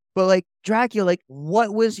least. But like Dracula, like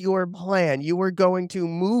what was your plan? You were going to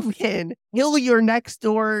move in, kill your next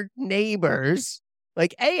door neighbors.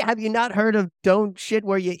 Like, hey, have you not heard of don't shit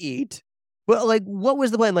where you eat? But like, what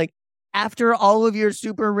was the plan? Like, after all of your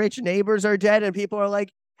super rich neighbors are dead and people are like,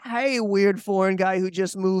 hey, weird foreign guy who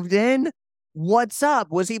just moved in, what's up?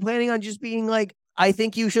 Was he planning on just being like, I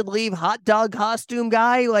think you should leave hot dog costume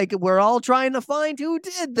guy? Like, we're all trying to find who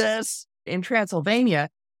did this. In Transylvania,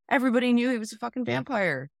 everybody knew he was a fucking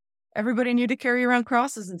vampire. Everybody knew to carry around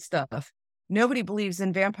crosses and stuff. Nobody believes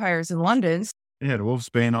in vampires in London. They had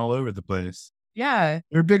wolfsbane all over the place. Yeah.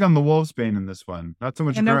 They're big on the wolfsbane in this one. Not so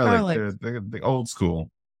much And no garlic. garlic. They're the old school.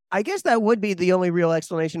 I guess that would be the only real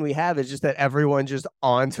explanation we have is just that everyone just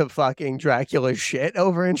onto fucking Dracula's shit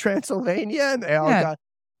over in Transylvania, and they all Yeah. got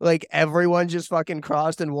like everyone just fucking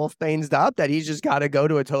crossed and wolfbane's up that he's just got to go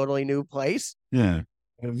to a totally new place. Yeah.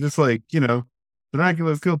 It's just like,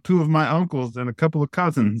 Dracula's killed 2 of my uncles and a couple of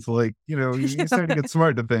cousins. Like, you start to get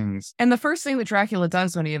smart to things. And the first thing that Dracula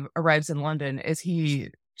does when he arrives in London is he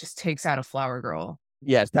just takes out a flower girl.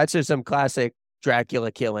 Yes, that's just some classic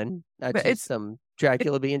Dracula killing. That's But just some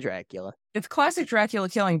Dracula being Dracula. It's classic Dracula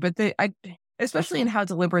killing, but especially in how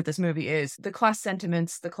deliberate this movie is, the class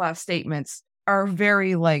sentiments, the class statements are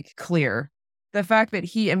very clear. The fact that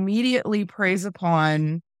he immediately preys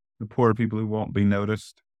upon The poor people who won't be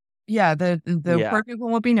noticed. the poor people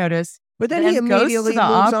won't be noticed. But then he Then goes to immediately the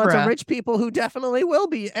moves on opera. to rich people who definitely will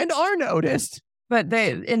be and are noticed. But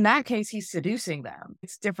in that case, he's seducing them.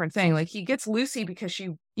 It's a different thing. Like he gets Lucy because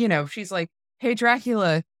she's like, "Hey,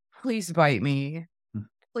 Dracula, please bite me,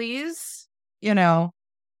 please,"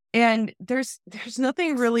 And there's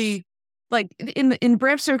nothing really like in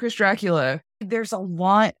Bram Stoker's Dracula. There's a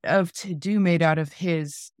lot of to-do made out of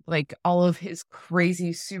his all of his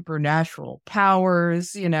crazy supernatural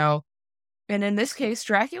powers, And in this case,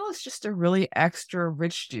 Dracula's just a really extra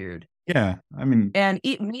rich dude. Yeah. I mean, And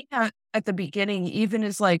Mina at the beginning even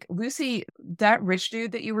is like, Lucy, that rich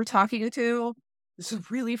dude that you were talking to is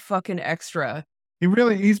really fucking extra.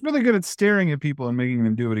 he's really good at staring at people and making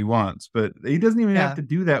them do what he wants, but he doesn't even have to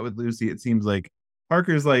do that with Lucy. It seems like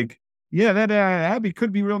Parker's like, yeah, that Abbey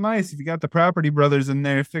could be real nice if you got the Property Brothers in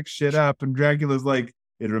there, fix shit up. And Dracula's like,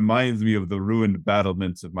 it reminds me of the ruined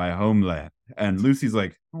battlements of my homeland. And Lucy's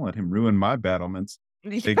like, don't let him ruin my battlements.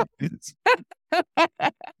 That's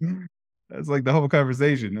like the whole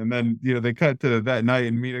conversation. And then, they cut to that night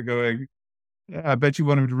and Mina going, yeah, I bet you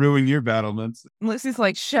want him to ruin your battlements. Lucy's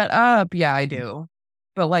like, shut up. Yeah, I do.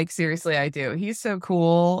 But seriously, I do. He's so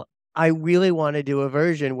cool. I really want to do a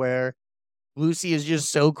version where Lucy is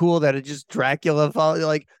just so cool that it just Dracula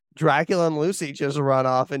and Lucy just run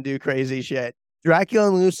off and do crazy shit. Dracula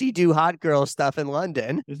and Lucy do hot girl stuff in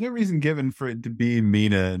London. There's no reason given for it to be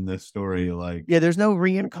Mina in this story. Yeah, there's no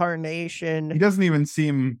reincarnation. He doesn't even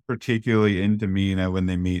seem particularly into Mina when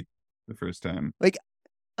they meet the first time.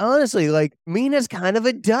 Honestly, Mina's kind of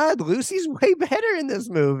a dud. Lucy's way better in this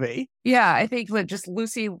movie. Yeah, I think that just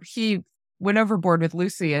Lucy, he went overboard with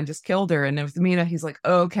Lucy and just killed her. And with Mina, he's like,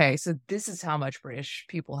 okay, so this is how much British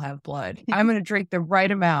people have blood. I'm going to drink the right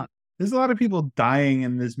amount. There's a lot of people dying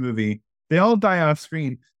in this movie. They all die off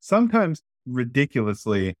screen, sometimes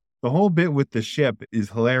ridiculously. The whole bit with the ship is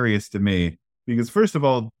hilarious to me because, first of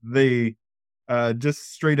all, they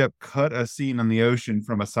just straight up cut a scene on the ocean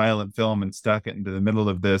from a silent film and stuck it into the middle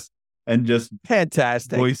of this and just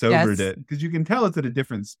fantastic voice overed it because you can tell it's at a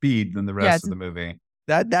different speed than the rest of the movie.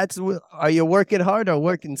 That's are you working hard or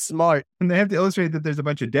working smart? And they have to illustrate that there's a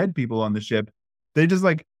bunch of dead people on the ship. They just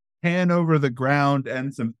pan over the ground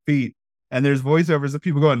and some feet, and there's voiceovers of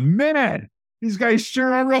people going, "Man, these guys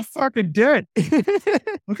sure are real fucking dead.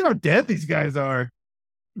 Look how dead these guys are.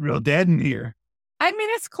 Real dead in here." I mean,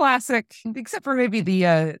 it's classic, except for maybe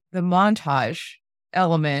the montage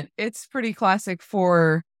element. It's pretty classic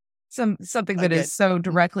for something that is so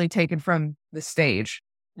directly taken from the stage.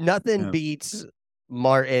 Nothing beats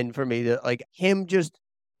Martin for me to him just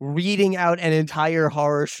reading out an entire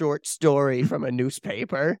horror short story from a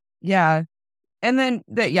newspaper. Yeah. And then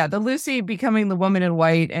the Lucy becoming the woman in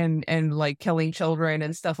white and killing children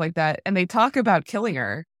and stuff like that. And they talk about killing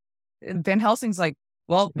her. And Van Helsing's like,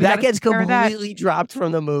 well, that gets completely dropped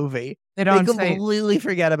from the movie. They completely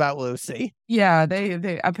forget about Lucy. Yeah,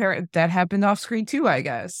 they apparently that happened off screen too, I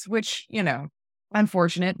guess. Which,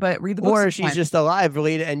 unfortunate, but read the books. Or she's just alive,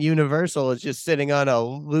 and Universal is just sitting on a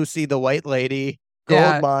Lucy the White Lady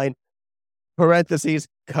gold mine. Parentheses,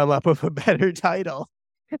 come up with a better title.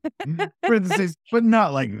 Parentheses, but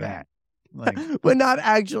not like that. But not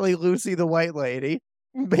actually Lucy the White Lady.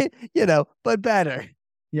 But better.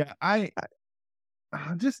 Yeah,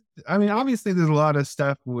 obviously there's a lot of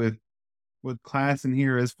stuff with class in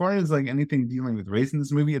here. As far as anything dealing with race in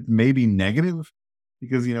this movie, it's maybe negative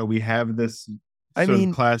because we have this sort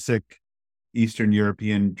of classic Eastern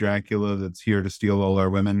European Dracula that's here to steal all our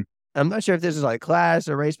women. I'm not sure if this is class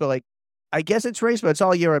or race, but I guess it's race, but it's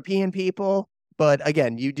all European people. But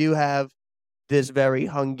again, you do have this very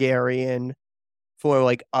Hungarian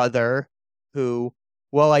for other who,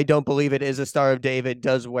 well, I don't believe it is a Star of David,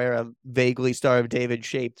 does wear a vaguely Star of David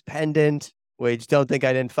shaped pendant, which don't think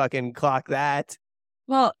I didn't fucking clock that.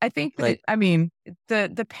 Well, I think that,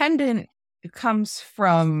 the pendant comes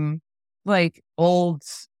from old,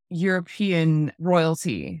 European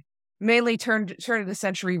royalty, mainly turn of the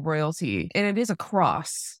century royalty. And it is a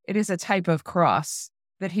cross. It is a type of cross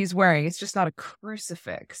that he's wearing. It's just not a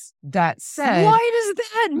crucifix. That said, Why does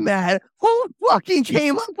that matter? Who fucking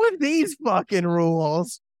came up with these fucking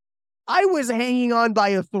rules? I was hanging on by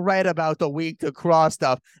a thread about the week to cross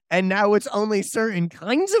stuff, and now it's only certain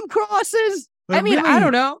kinds of crosses? But I mean, I really,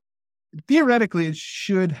 don't know. theoretically, it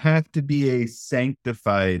should have to be a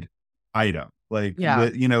sanctified item. Like, Yeah.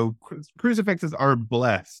 crucifixes are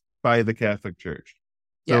blessed by the Catholic Church.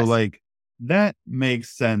 So, Yes. like, that makes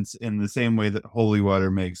sense in the same way that holy water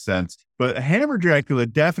makes sense. But Hammer Dracula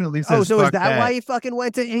definitely says, Oh, so is fuck that why he fucking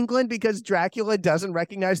went to England? Because Dracula doesn't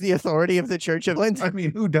recognize the authority of the Church of England? I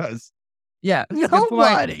mean, who does? Yeah. good point.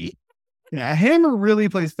 Nobody. Yeah, Hammer really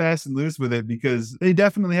plays fast and loose with it because they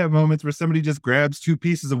definitely have moments where somebody just grabs 2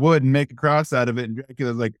 pieces of wood and make a cross out of it, and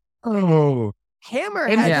Dracula's like, oh. Hammer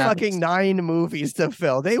And had yeah. fucking 9 movies to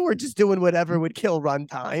fill. They were just doing whatever would kill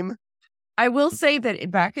runtime. I will say that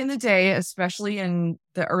back in the day, especially in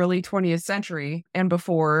the early 20th century and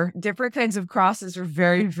before, different kinds of crosses are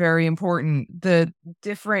very, very important. The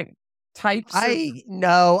different types.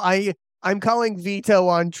 I'm calling veto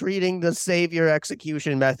on treating the savior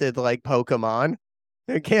execution method like Pokemon.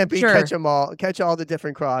 There can't be Sure. catch all the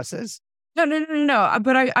different crosses. No.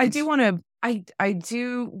 But I do want to. I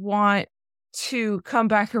do want to come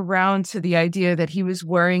back around to the idea that he was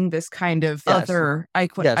wearing this kind of Yes. other Yes,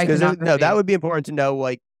 because iconography. that would be important to know.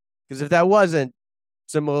 Like, because if that wasn't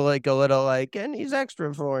similar, like a little like, and he's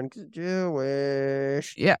extra foreign, 'cause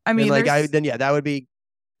Jewish. Yeah, I mean, there's- that would be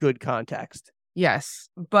good context. yes,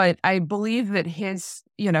 but I believe that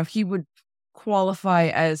he would qualify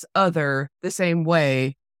as other the same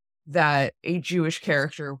way that a Jewish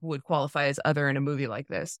character would qualify as other in a movie like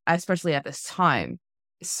this, especially at this time.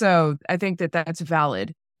 So I think that that's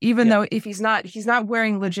valid. Even though if he's not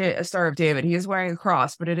wearing legit a Star of David, he is wearing a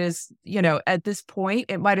cross, but it is, at this point,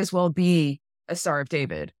 it might as well be a Star of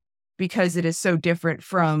David because it is so different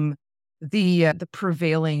from the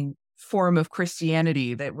prevailing form of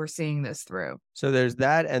Christianity that we're seeing this through. So there's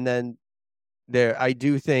that, and then I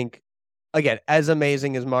do think, again, as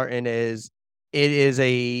amazing as Martin is, it is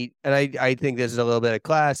and I think this is a little bit of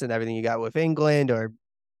class and everything you got with England or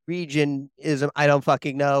regionism. I don't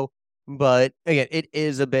fucking know. But again, it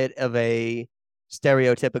is a bit of a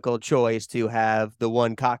stereotypical choice to have the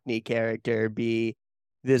one Cockney character be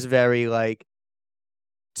this very like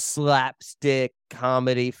slapstick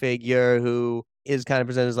comedy figure who is kind of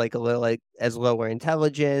presented as like a little like as lower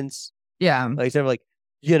intelligence. Yeah. Like sort of like,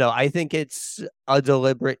 I think it's a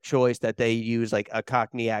deliberate choice that they use like a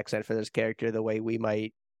Cockney accent for this character the way we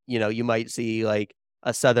might, you might see like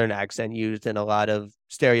a Southern accent used in a lot of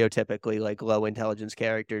stereotypically like low intelligence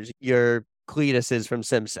characters. Your Cletus is from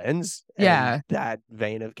Simpsons. Yeah. That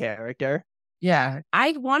vein of character. Yeah.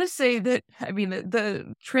 I want to say that, I mean,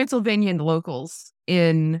 the Transylvanian locals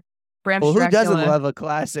in Bram Well, who Dracula. doesn't love a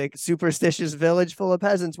classic superstitious village full of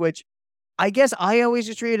peasants, which I guess I always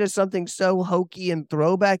just treat it as something so hokey and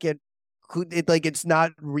throwback. It's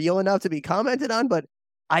not real enough to be commented on, but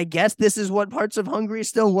I guess this is what parts of Hungary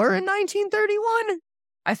still were in 1931.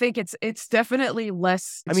 I think it's definitely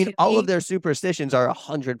less. I mean, all of their superstitions are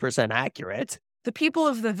 100% accurate. The people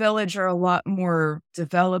of the village are a lot more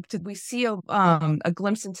developed. We see a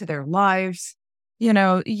glimpse into their lives. They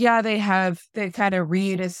kind of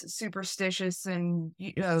read as superstitious and.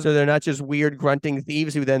 So they're not just weird grunting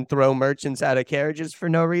thieves who then throw merchants out of carriages for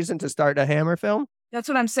no reason to start a Hammer film? That's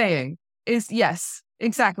what I'm saying. Yes,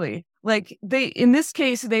 exactly. Like in this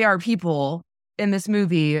case, they are people. In this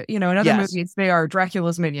movie, in other movies, they are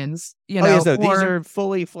Dracula's minions. These are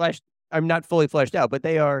fully fleshed. I'm not fully fleshed out, but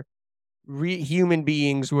they are human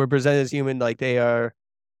beings who are presented as human, like they are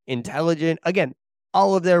intelligent. Again,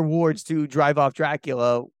 all of their wards to drive off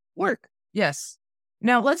Dracula work. Yes.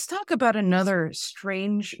 Now let's talk about another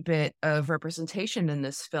strange bit of representation in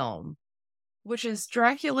this film, which is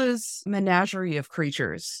Dracula's menagerie of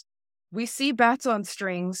creatures. We see bats on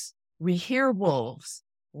strings. We hear wolves.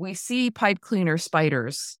 We see pipe cleaner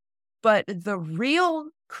spiders, but the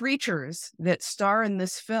real creatures that star in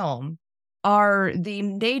this film are the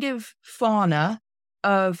native fauna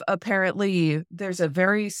of apparently there's a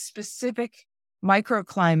very specific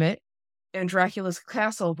microclimate in Dracula's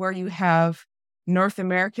castle where you have North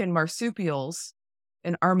American marsupials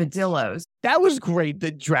and armadillos. That was great, the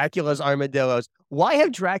Dracula's armadillos. Why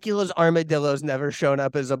have Dracula's armadillos never shown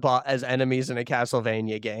up as enemies in a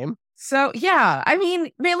Castlevania game? So, yeah, I mean,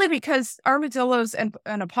 mainly because armadillos and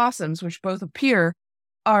opossums, which both appear,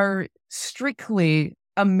 are strictly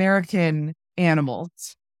American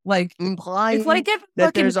animals. Like, implying it's like if that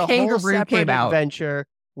fucking there's a whole kangaroo separate came out. adventure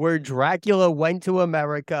where Dracula went to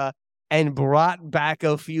America and brought back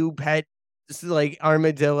a few pet like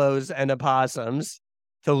armadillos and opossums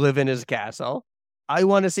to live in his castle. I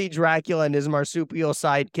want to see Dracula and his marsupial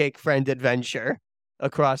sidekick friend adventure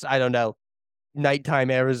across, I don't know,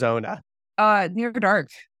 nighttime Arizona. Near dark.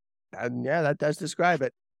 Yeah, that does describe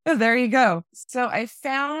it. Oh, there you go. So I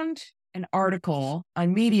found an article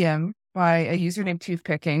on Medium by a user named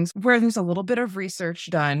Toothpickings where there's a little bit of research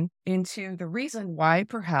done into the reason why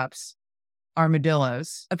perhaps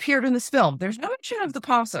armadillos appeared in this film. There's no mention of the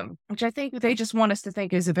possum, which I think they just want us to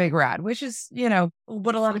think is a big rat, which is,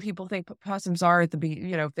 what a lot of people think possums are at the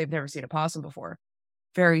if they've never seen a possum before.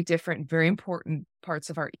 Very different, very important parts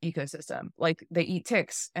of our ecosystem. Like they eat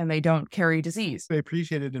ticks and they don't carry disease. I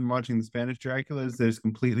appreciated in watching the Spanish Draculas, there's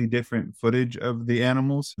completely different footage of the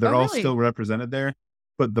animals. They're Oh, all really? still represented there.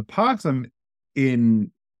 But the possum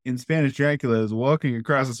in Spanish Dracula is walking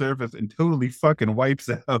across the surface and totally fucking wipes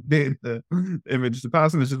out the image. The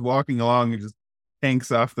possum is just walking along and just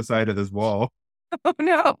hangs off the side of this wall. Oh,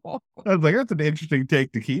 no. I was like, that's an interesting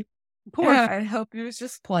take to keep. Yeah, I hope he was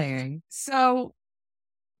just playing. So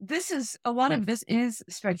a lot of this is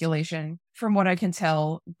speculation from what I can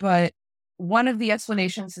tell, but one of the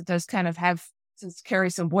explanations that does kind of carry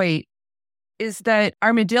some weight is that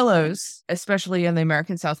armadillos, especially in the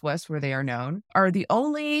American Southwest where they are known, are the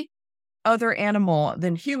only other animal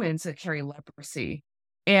than humans that carry leprosy.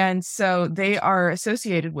 And so they are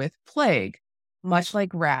associated with plague, much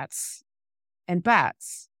like rats and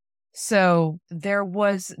bats. So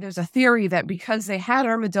there's a theory that because they had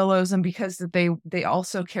armadillos and because that they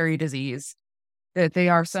also carry disease, that they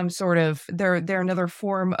are some sort of they're another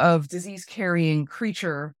form of disease carrying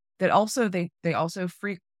creature that also they also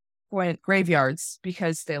frequent graveyards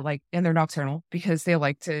because and they're nocturnal because they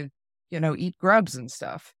like to eat grubs and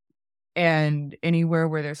stuff. And anywhere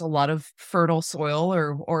where there's a lot of fertile soil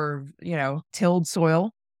or tilled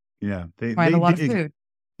soil, Yeah, they find a lot dig, of food.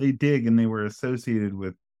 They dig, and they were associated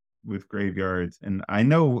with graveyards. And I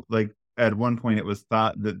know, like at one point, it was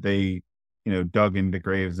thought that they, dug into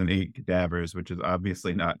graves and ate cadavers, which is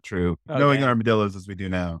obviously not true. Okay. Knowing armadillos as we do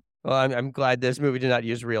now. Well, I'm glad this movie did not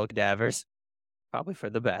use real cadavers. Probably for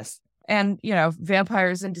the best. And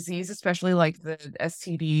vampires and disease, especially like the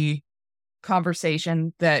STD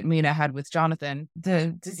conversation that Mina had with Jonathan,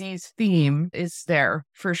 the disease theme is there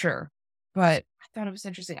for sure. But I thought it was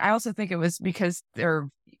interesting. I also think it was because they're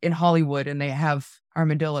in Hollywood and they have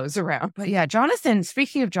armadillos around. But yeah,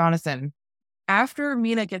 speaking of Jonathan, after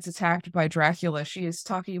Mina gets attacked by Dracula, she is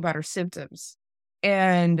talking about her symptoms.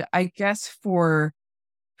 And I guess for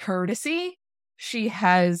courtesy, she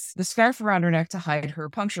has the scarf around her neck to hide her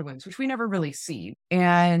puncture wounds, which we never really see.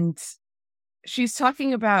 And she's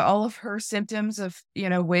talking about all of her symptoms of,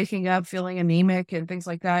 waking up, feeling anemic and things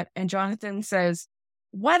like that. And Jonathan says,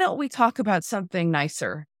 why don't we talk about something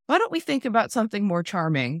nicer? Why don't we think about something more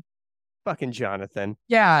charming? Fucking Jonathan.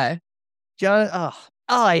 Yeah.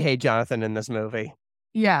 I hate Jonathan in this movie.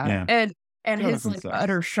 Yeah. And his Jonathan sucks.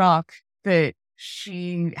 utter shock that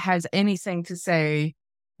she has anything to say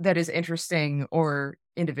that is interesting or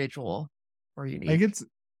individual or unique. Like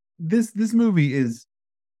this movie is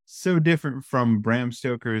so different from Bram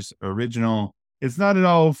Stoker's original. It's not at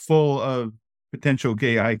all full of potential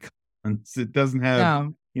gay icons. It doesn't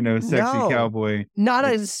have, sexy No. cowboy. Not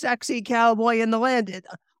a sexy cowboy in the land.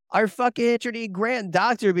 Our fucking Anthony Grant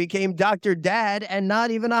doctor became Dr. Dad and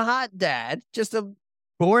not even a hot dad. Just a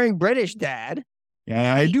boring British dad.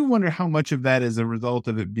 Yeah, I do wonder how much of that is a result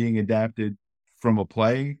of it being adapted from a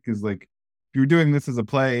play. Because, like, if you're doing this as a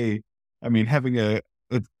play, I mean, having a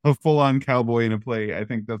full-on cowboy in a play, I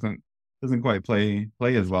think doesn't quite play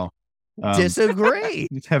as well. Disagree.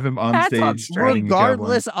 Just have him on That's stage, not riding a cowboy.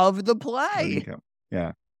 Regardless of the play.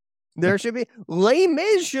 Yeah. There should be. Les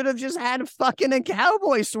Mis should have just had fucking a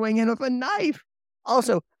cowboy swinging with a knife.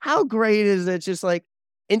 Also, how great is it? Just like,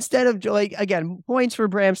 instead of again, points for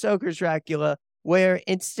Bram Stoker's Dracula, where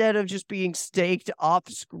instead of just being staked off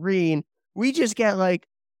screen, we just get like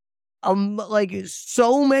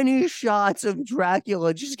so many shots of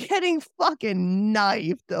Dracula just getting fucking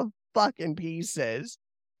knifed to fucking pieces.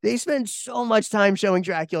 They spend so much time showing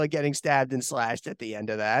Dracula getting stabbed and slashed at the end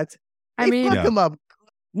of that. They fuck him up.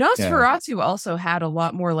 Nosferatu also had a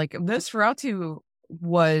lot more, Nosferatu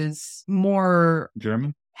was more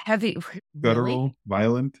German, heavy, guttural,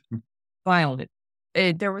 violent.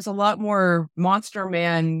 There was a lot more monster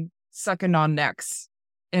man sucking on necks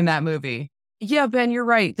in that movie. Yeah, Ben, you're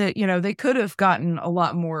right that, they could have gotten a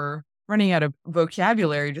lot more. Running out of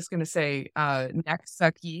vocabulary, just going to say neck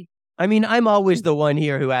sucky. I mean, I'm always the one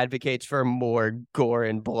here who advocates for more gore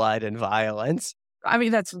and blood and violence. I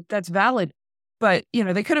mean, that's valid. But,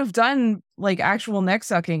 they could have done like actual neck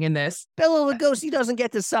sucking in this. Bela Lugosi doesn't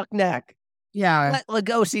get to suck neck. Yeah. Let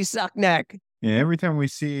Lugosi suck neck. Yeah, every time we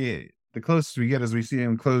see, the closest we get is we see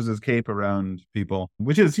him close his cape around people,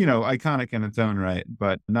 which is, iconic in its own right,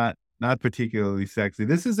 but not particularly sexy.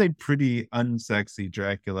 This is a pretty unsexy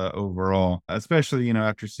Dracula overall, especially,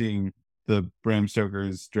 after seeing the Bram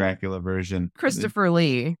Stoker's Dracula version. Christopher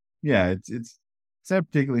Lee. Yeah, it's not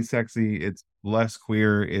particularly sexy. It's less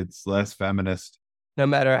queer. It's less feminist. No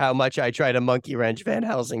matter how much I try to monkey wrench Van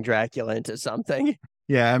Helsing Dracula into something.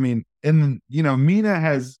 Yeah, I mean, and, Mina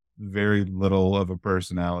has very little of a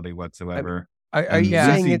personality whatsoever. Are you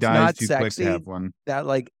saying Lucy it's dies not too quick to sexy have one. that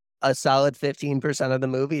like a solid 15% of the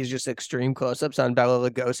movie is just extreme close-ups on Bela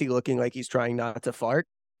Lugosi looking like he's trying not to fart?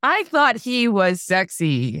 I thought he was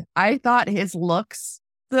sexy. I thought his looks,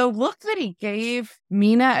 the look that he gave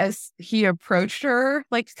Mina as he approached her,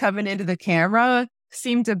 like coming into the camera,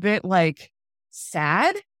 seemed a bit like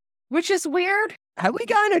sad, which is weird. Have we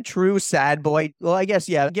gotten a true sad boy? Well, I guess,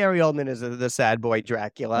 yeah, Gary Oldman is the sad boy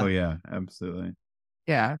Dracula. Oh, yeah, absolutely.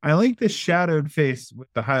 Yeah. I like the shadowed face with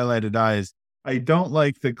the highlighted eyes. I don't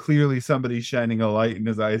like the clearly somebody shining a light in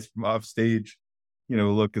his eyes from off stage,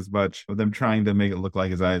 look as much of them trying to make it look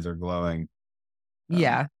like his eyes are glowing.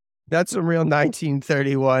 Yeah. That's a real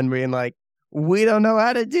 1931 being like, we don't know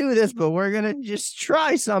how to do this, but we're going to just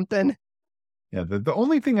try something. Yeah. The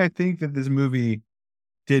only thing I think that this movie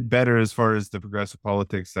did better as far as the progressive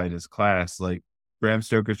politics side is class. Like Bram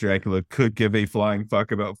Stoker's Dracula could give a flying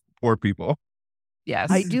fuck about poor people.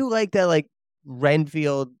 Yes. I do like that, like,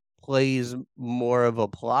 Renfield plays more of a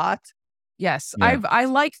plot. Yes. Yeah. I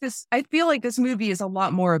like this. I feel like this movie is a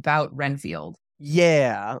lot more about Renfield.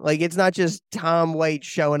 Yeah, like it's not just Tom Waits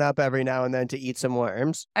showing up every now and then to eat some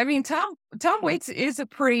worms. I mean, Tom Waits is a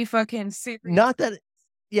pretty fucking serious. Not that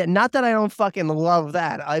I don't fucking love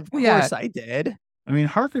that. Of course I did. I mean,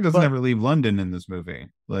 Harker doesn't ever leave London in this movie.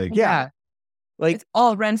 Like, Yeah. Like, it's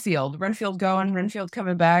all Renfield. Renfield going, Renfield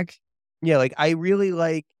coming back. yeah, like I really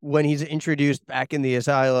like when he's introduced back in the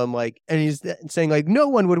asylum, like, and he's saying like, no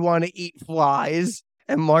one would want to eat flies.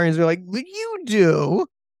 And Martin's like, but you do.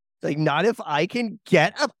 Like, not if I can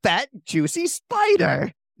get a fat, juicy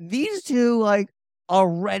spider. These two, like, are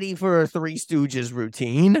ready for a Three Stooges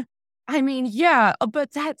routine. I mean, yeah,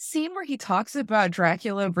 but that scene where he talks about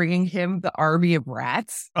Dracula bringing him the army of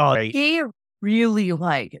rats, he really,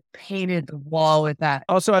 like, painted the wall with that.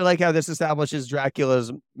 Also, I like how this establishes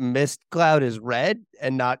Dracula's mist cloud is red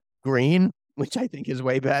and not green, which I think is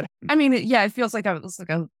way better. I mean, yeah, it feels like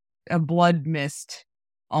a blood mist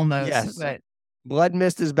almost. Yes. But Blood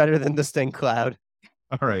mist is better than the stink cloud.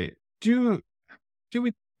 all right. Do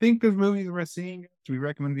we think this movie is worth seeing? Do we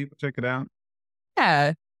recommend people check it out?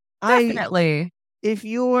 yeah, definitely. If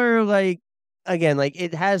you're like, again, like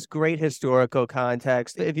it has great historical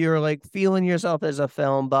context. If you're like feeling yourself as a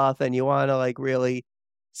film buff and you want to like really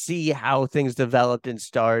see how things developed and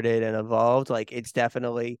started and evolved, like it's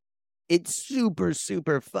super,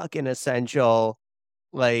 super fucking essential,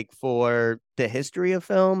 like for the history of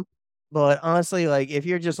film. But honestly, like if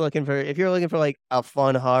you're looking for like a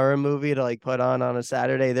fun horror movie to like put on a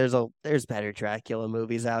Saturday, there's better Dracula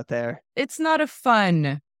movies out there. It's not a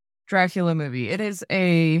fun Dracula movie. It's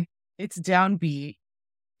downbeat.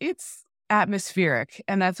 It's atmospheric,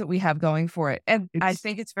 and that's what we have going for it. And I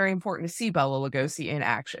think it's very important to see Bela Lugosi in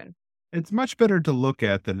action. It's much better to look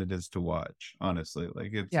at than it is to watch, honestly.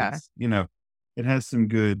 Like it's it has some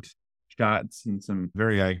good shots and some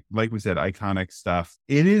very, like we said, iconic stuff.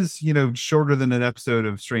 It is, shorter than an episode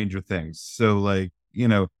of Stranger Things. So like,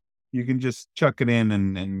 you can just chuck it in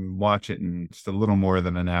and watch it in just a little more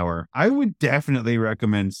than an hour. I would definitely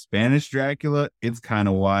recommend Spanish Dracula. It's kind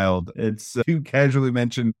of wild. It's you casually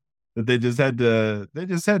mentioned that they just had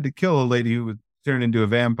to kill a lady who was turned into a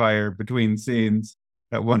vampire between scenes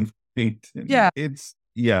at one point.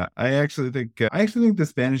 And I actually think the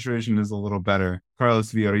Spanish version is a little better.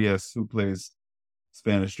 Carlos Villarreal, who plays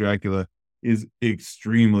Spanish Dracula, is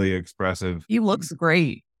extremely expressive. He looks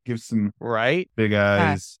great. Gives some right big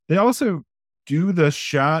eyes. They also do the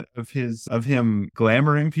shot of him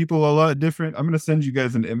glamoring people a lot different. I'm going to send you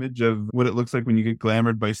guys an image of what it looks like when you get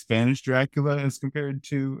glamored by Spanish Dracula as compared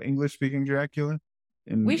to English speaking Dracula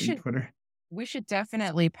in Twitter. We should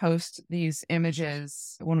definitely post these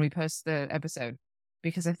images when we post the episode,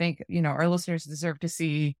 because I think, our listeners deserve to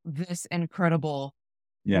see this incredible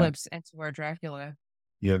glimpse into our Dracula.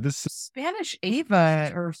 Yeah, this Spanish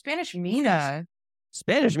Ava or Spanish Mina.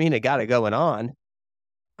 Spanish Mina got it going on.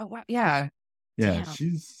 Oh, wow. Yeah. Yeah, Damn.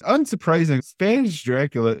 she's unsurprising. Spanish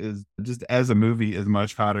Dracula is just as a movie is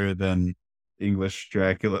much hotter than English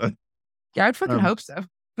Dracula. Yeah, I'd fucking hope so.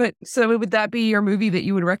 But so would that be your movie that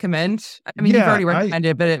you would recommend? I mean, you've Yeah, already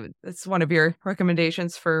recommended, but it's one of your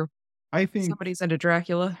recommendations for I think somebody's into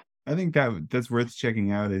Dracula. I think that's worth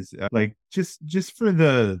checking out. Is like just for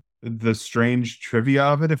the strange trivia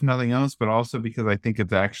of it, if nothing else, but also because I think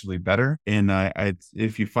it's actually better. And I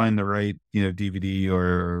if you find the right DVD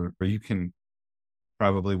or you can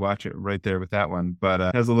probably watch it right there with that one. But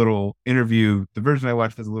it has a little interview. The version I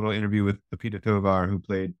watched has a little interview with Lupita Tovar, who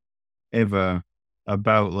played Eva,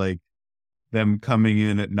 about like them coming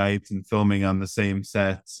in at nights and filming on the same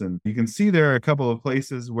sets. And you can see there are a couple of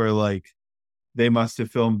places where like they must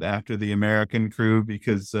have filmed after the American crew,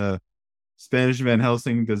 because Spanish Van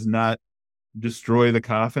Helsing does not destroy the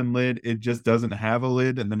coffin lid. It just doesn't have a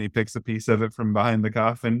lid. And then he picks a piece of it from behind the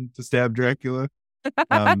coffin to stab Dracula.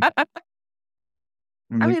 I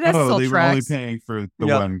mean, that's still they were only tracks. paying for the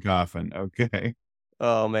Yep. one coffin. Okay.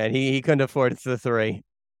 Oh man, he couldn't afford the 3.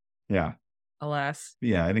 Yeah. Alas.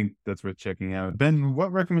 Yeah, I think that's worth checking out. Ben,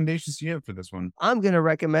 what recommendations do you have for this one? I'm gonna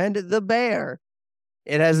recommend The Bear.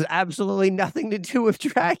 It has absolutely nothing to do with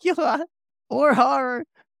Dracula or horror,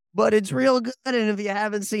 but it's real good. And if you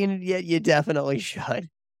haven't seen it yet, you definitely should.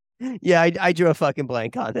 Yeah, I drew a fucking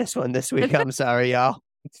blank on this one this week. I'm sorry, y'all.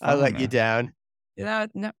 I let you down.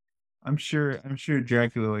 No. I'm sure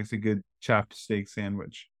Dracula likes a good chopped steak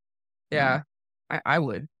sandwich. Yeah. I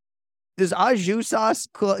would. Does au jus sauce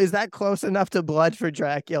is that close enough to blood for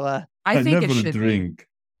Dracula? I think it never should drink.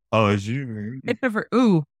 Oh, you. be. It never.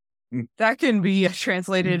 Ooh. Mm. That can be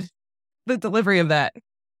translated. The delivery of that.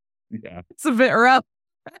 Yeah. It's a bit rough.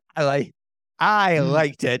 I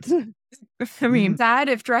liked it. I mean, sad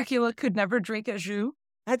if Dracula could never drink a jus.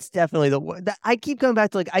 That's definitely the one. I keep coming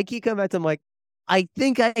back to I'm like, I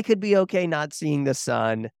think I could be okay not seeing the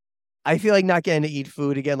sun. I feel like not getting to eat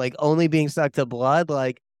food again, like only being stuck to blood.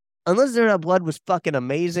 Like, unless their blood was fucking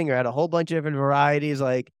amazing or had a whole bunch of different varieties,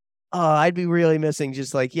 like, oh, I'd be really missing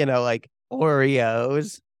just like, like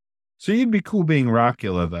Oreos. So you'd be cool being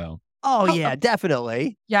Rockula, though. Oh, yeah,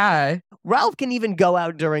 definitely. Yeah. Ralph can even go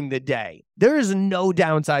out during the day. There is no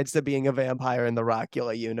downsides to being a vampire in the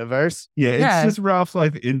Rockula universe. Yeah, it's Yeah. just Ralph's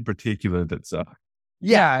life in particular that sucks.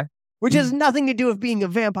 Yeah. Which has nothing to do with being a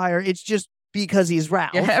vampire. It's just because he's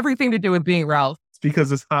Ralph. Yeah. Everything to do with being Ralph. It's because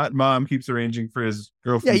his hot mom keeps arranging for his Yeah,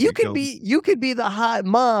 girlfriend. you to could kill be the hot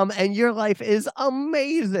mom and your life is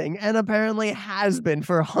amazing and apparently has been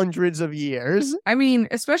for hundreds of years. I mean,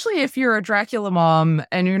 especially if you're a Dracula mom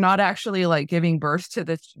and you're not actually like giving birth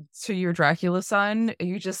to your Dracula son,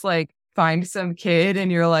 you just like find some kid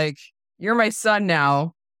and you're like, you're my son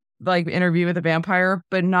now. Like interview with a vampire,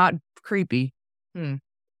 but not creepy.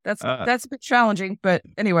 That's a bit challenging, but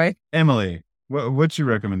anyway. Emily, what's your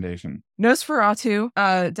recommendation? Nosferatu,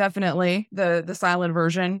 definitely the silent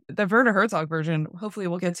version. The Werner Herzog version, hopefully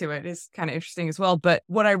we'll get to it, is kind of interesting as well. But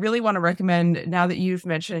what I really want to recommend now that you've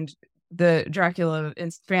mentioned the Dracula in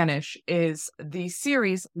Spanish is the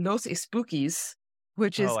series Los Spookies,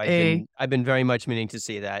 which is I've been very much meaning to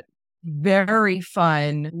see that. very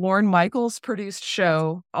fun Lorne Michaels produced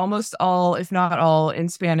show, almost all, if not all, in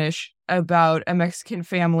Spanish, about a Mexican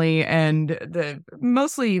family and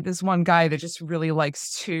mostly this one guy that just really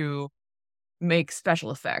likes to make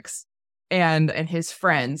special effects and his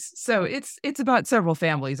friends. So it's about several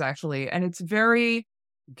families actually, and it's very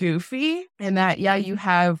goofy in that you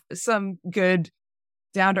have some good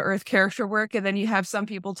down to earth character work, and then you have some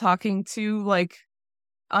people talking to like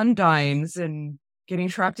undines and getting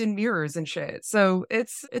trapped in mirrors and shit. So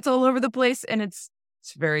it's all over the place, and it's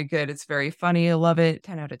very good. It's very funny. I love it.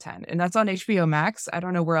 10 out of 10. And that's on HBO Max. I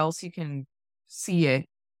don't know where else you can see it,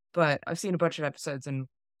 but I've seen a bunch of episodes and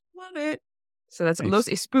love it. So that's Nice. Los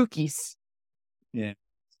Spookies. Yeah.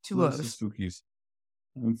 Two Los O's. Spookies.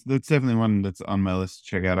 That's definitely one that's on my list to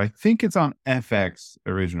check out. I think it's on FX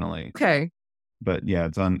originally. Okay. But yeah,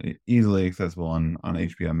 it's easily accessible on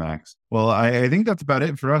HBO Max. Well, I think that's about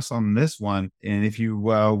it for us on this one. And if you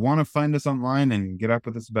want to find us online and get up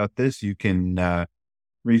with us about this, you can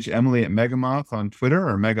reach Emily at Megamoth on Twitter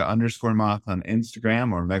or Mega_Moth on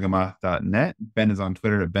Instagram or Megamoth.net. Ben is on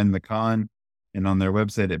Twitter at Ben the Con and on their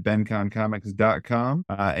website at benconcomics.com.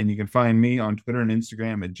 And you can find me on Twitter and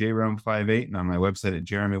Instagram at JRome58 and on my website at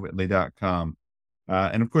jeremywhitley.com.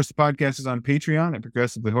 And of course, the podcast is on Patreon at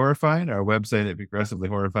Progressively Horrified, our website at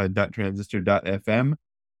progressivelyhorrified.transistor.fm,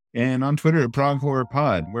 and on Twitter at Prog Horror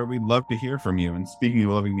Pod, where we'd love to hear from you. And speaking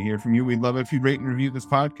of loving to hear from you, we'd love it if you'd rate and review this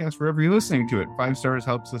podcast wherever you're listening to it. 5 stars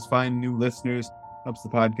helps us find new listeners, helps the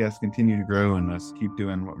podcast continue to grow and us keep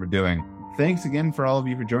doing what we're doing. Thanks again for all of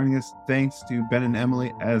you for joining us. Thanks to Ben and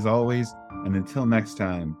Emily, as always. And until next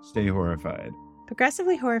time, stay horrified.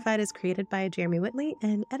 Progressively Horrified is created by Jeremy Whitley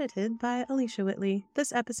and edited by Alicia Whitley.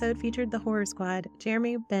 This episode featured the Horror Squad,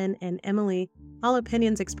 Jeremy, Ben, and Emily. All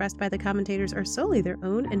opinions expressed by the commentators are solely their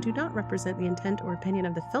own and do not represent the intent or opinion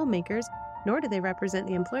of the filmmakers, nor do they represent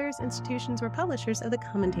the employers, institutions, or publishers of the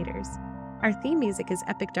commentators. Our theme music is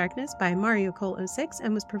Epic Darkness by Mario Cole 06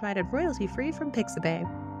 and was provided royalty-free from Pixabay.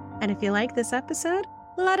 And if you like this episode,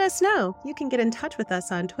 let us know. You can get in touch with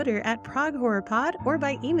us on Twitter at ProgHorrorPod or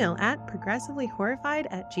by email at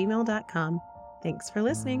progressivelyhorrified@gmail.com. Thanks for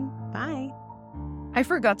listening. Bye. I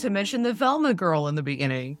forgot to mention the Velma girl in the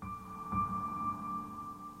beginning.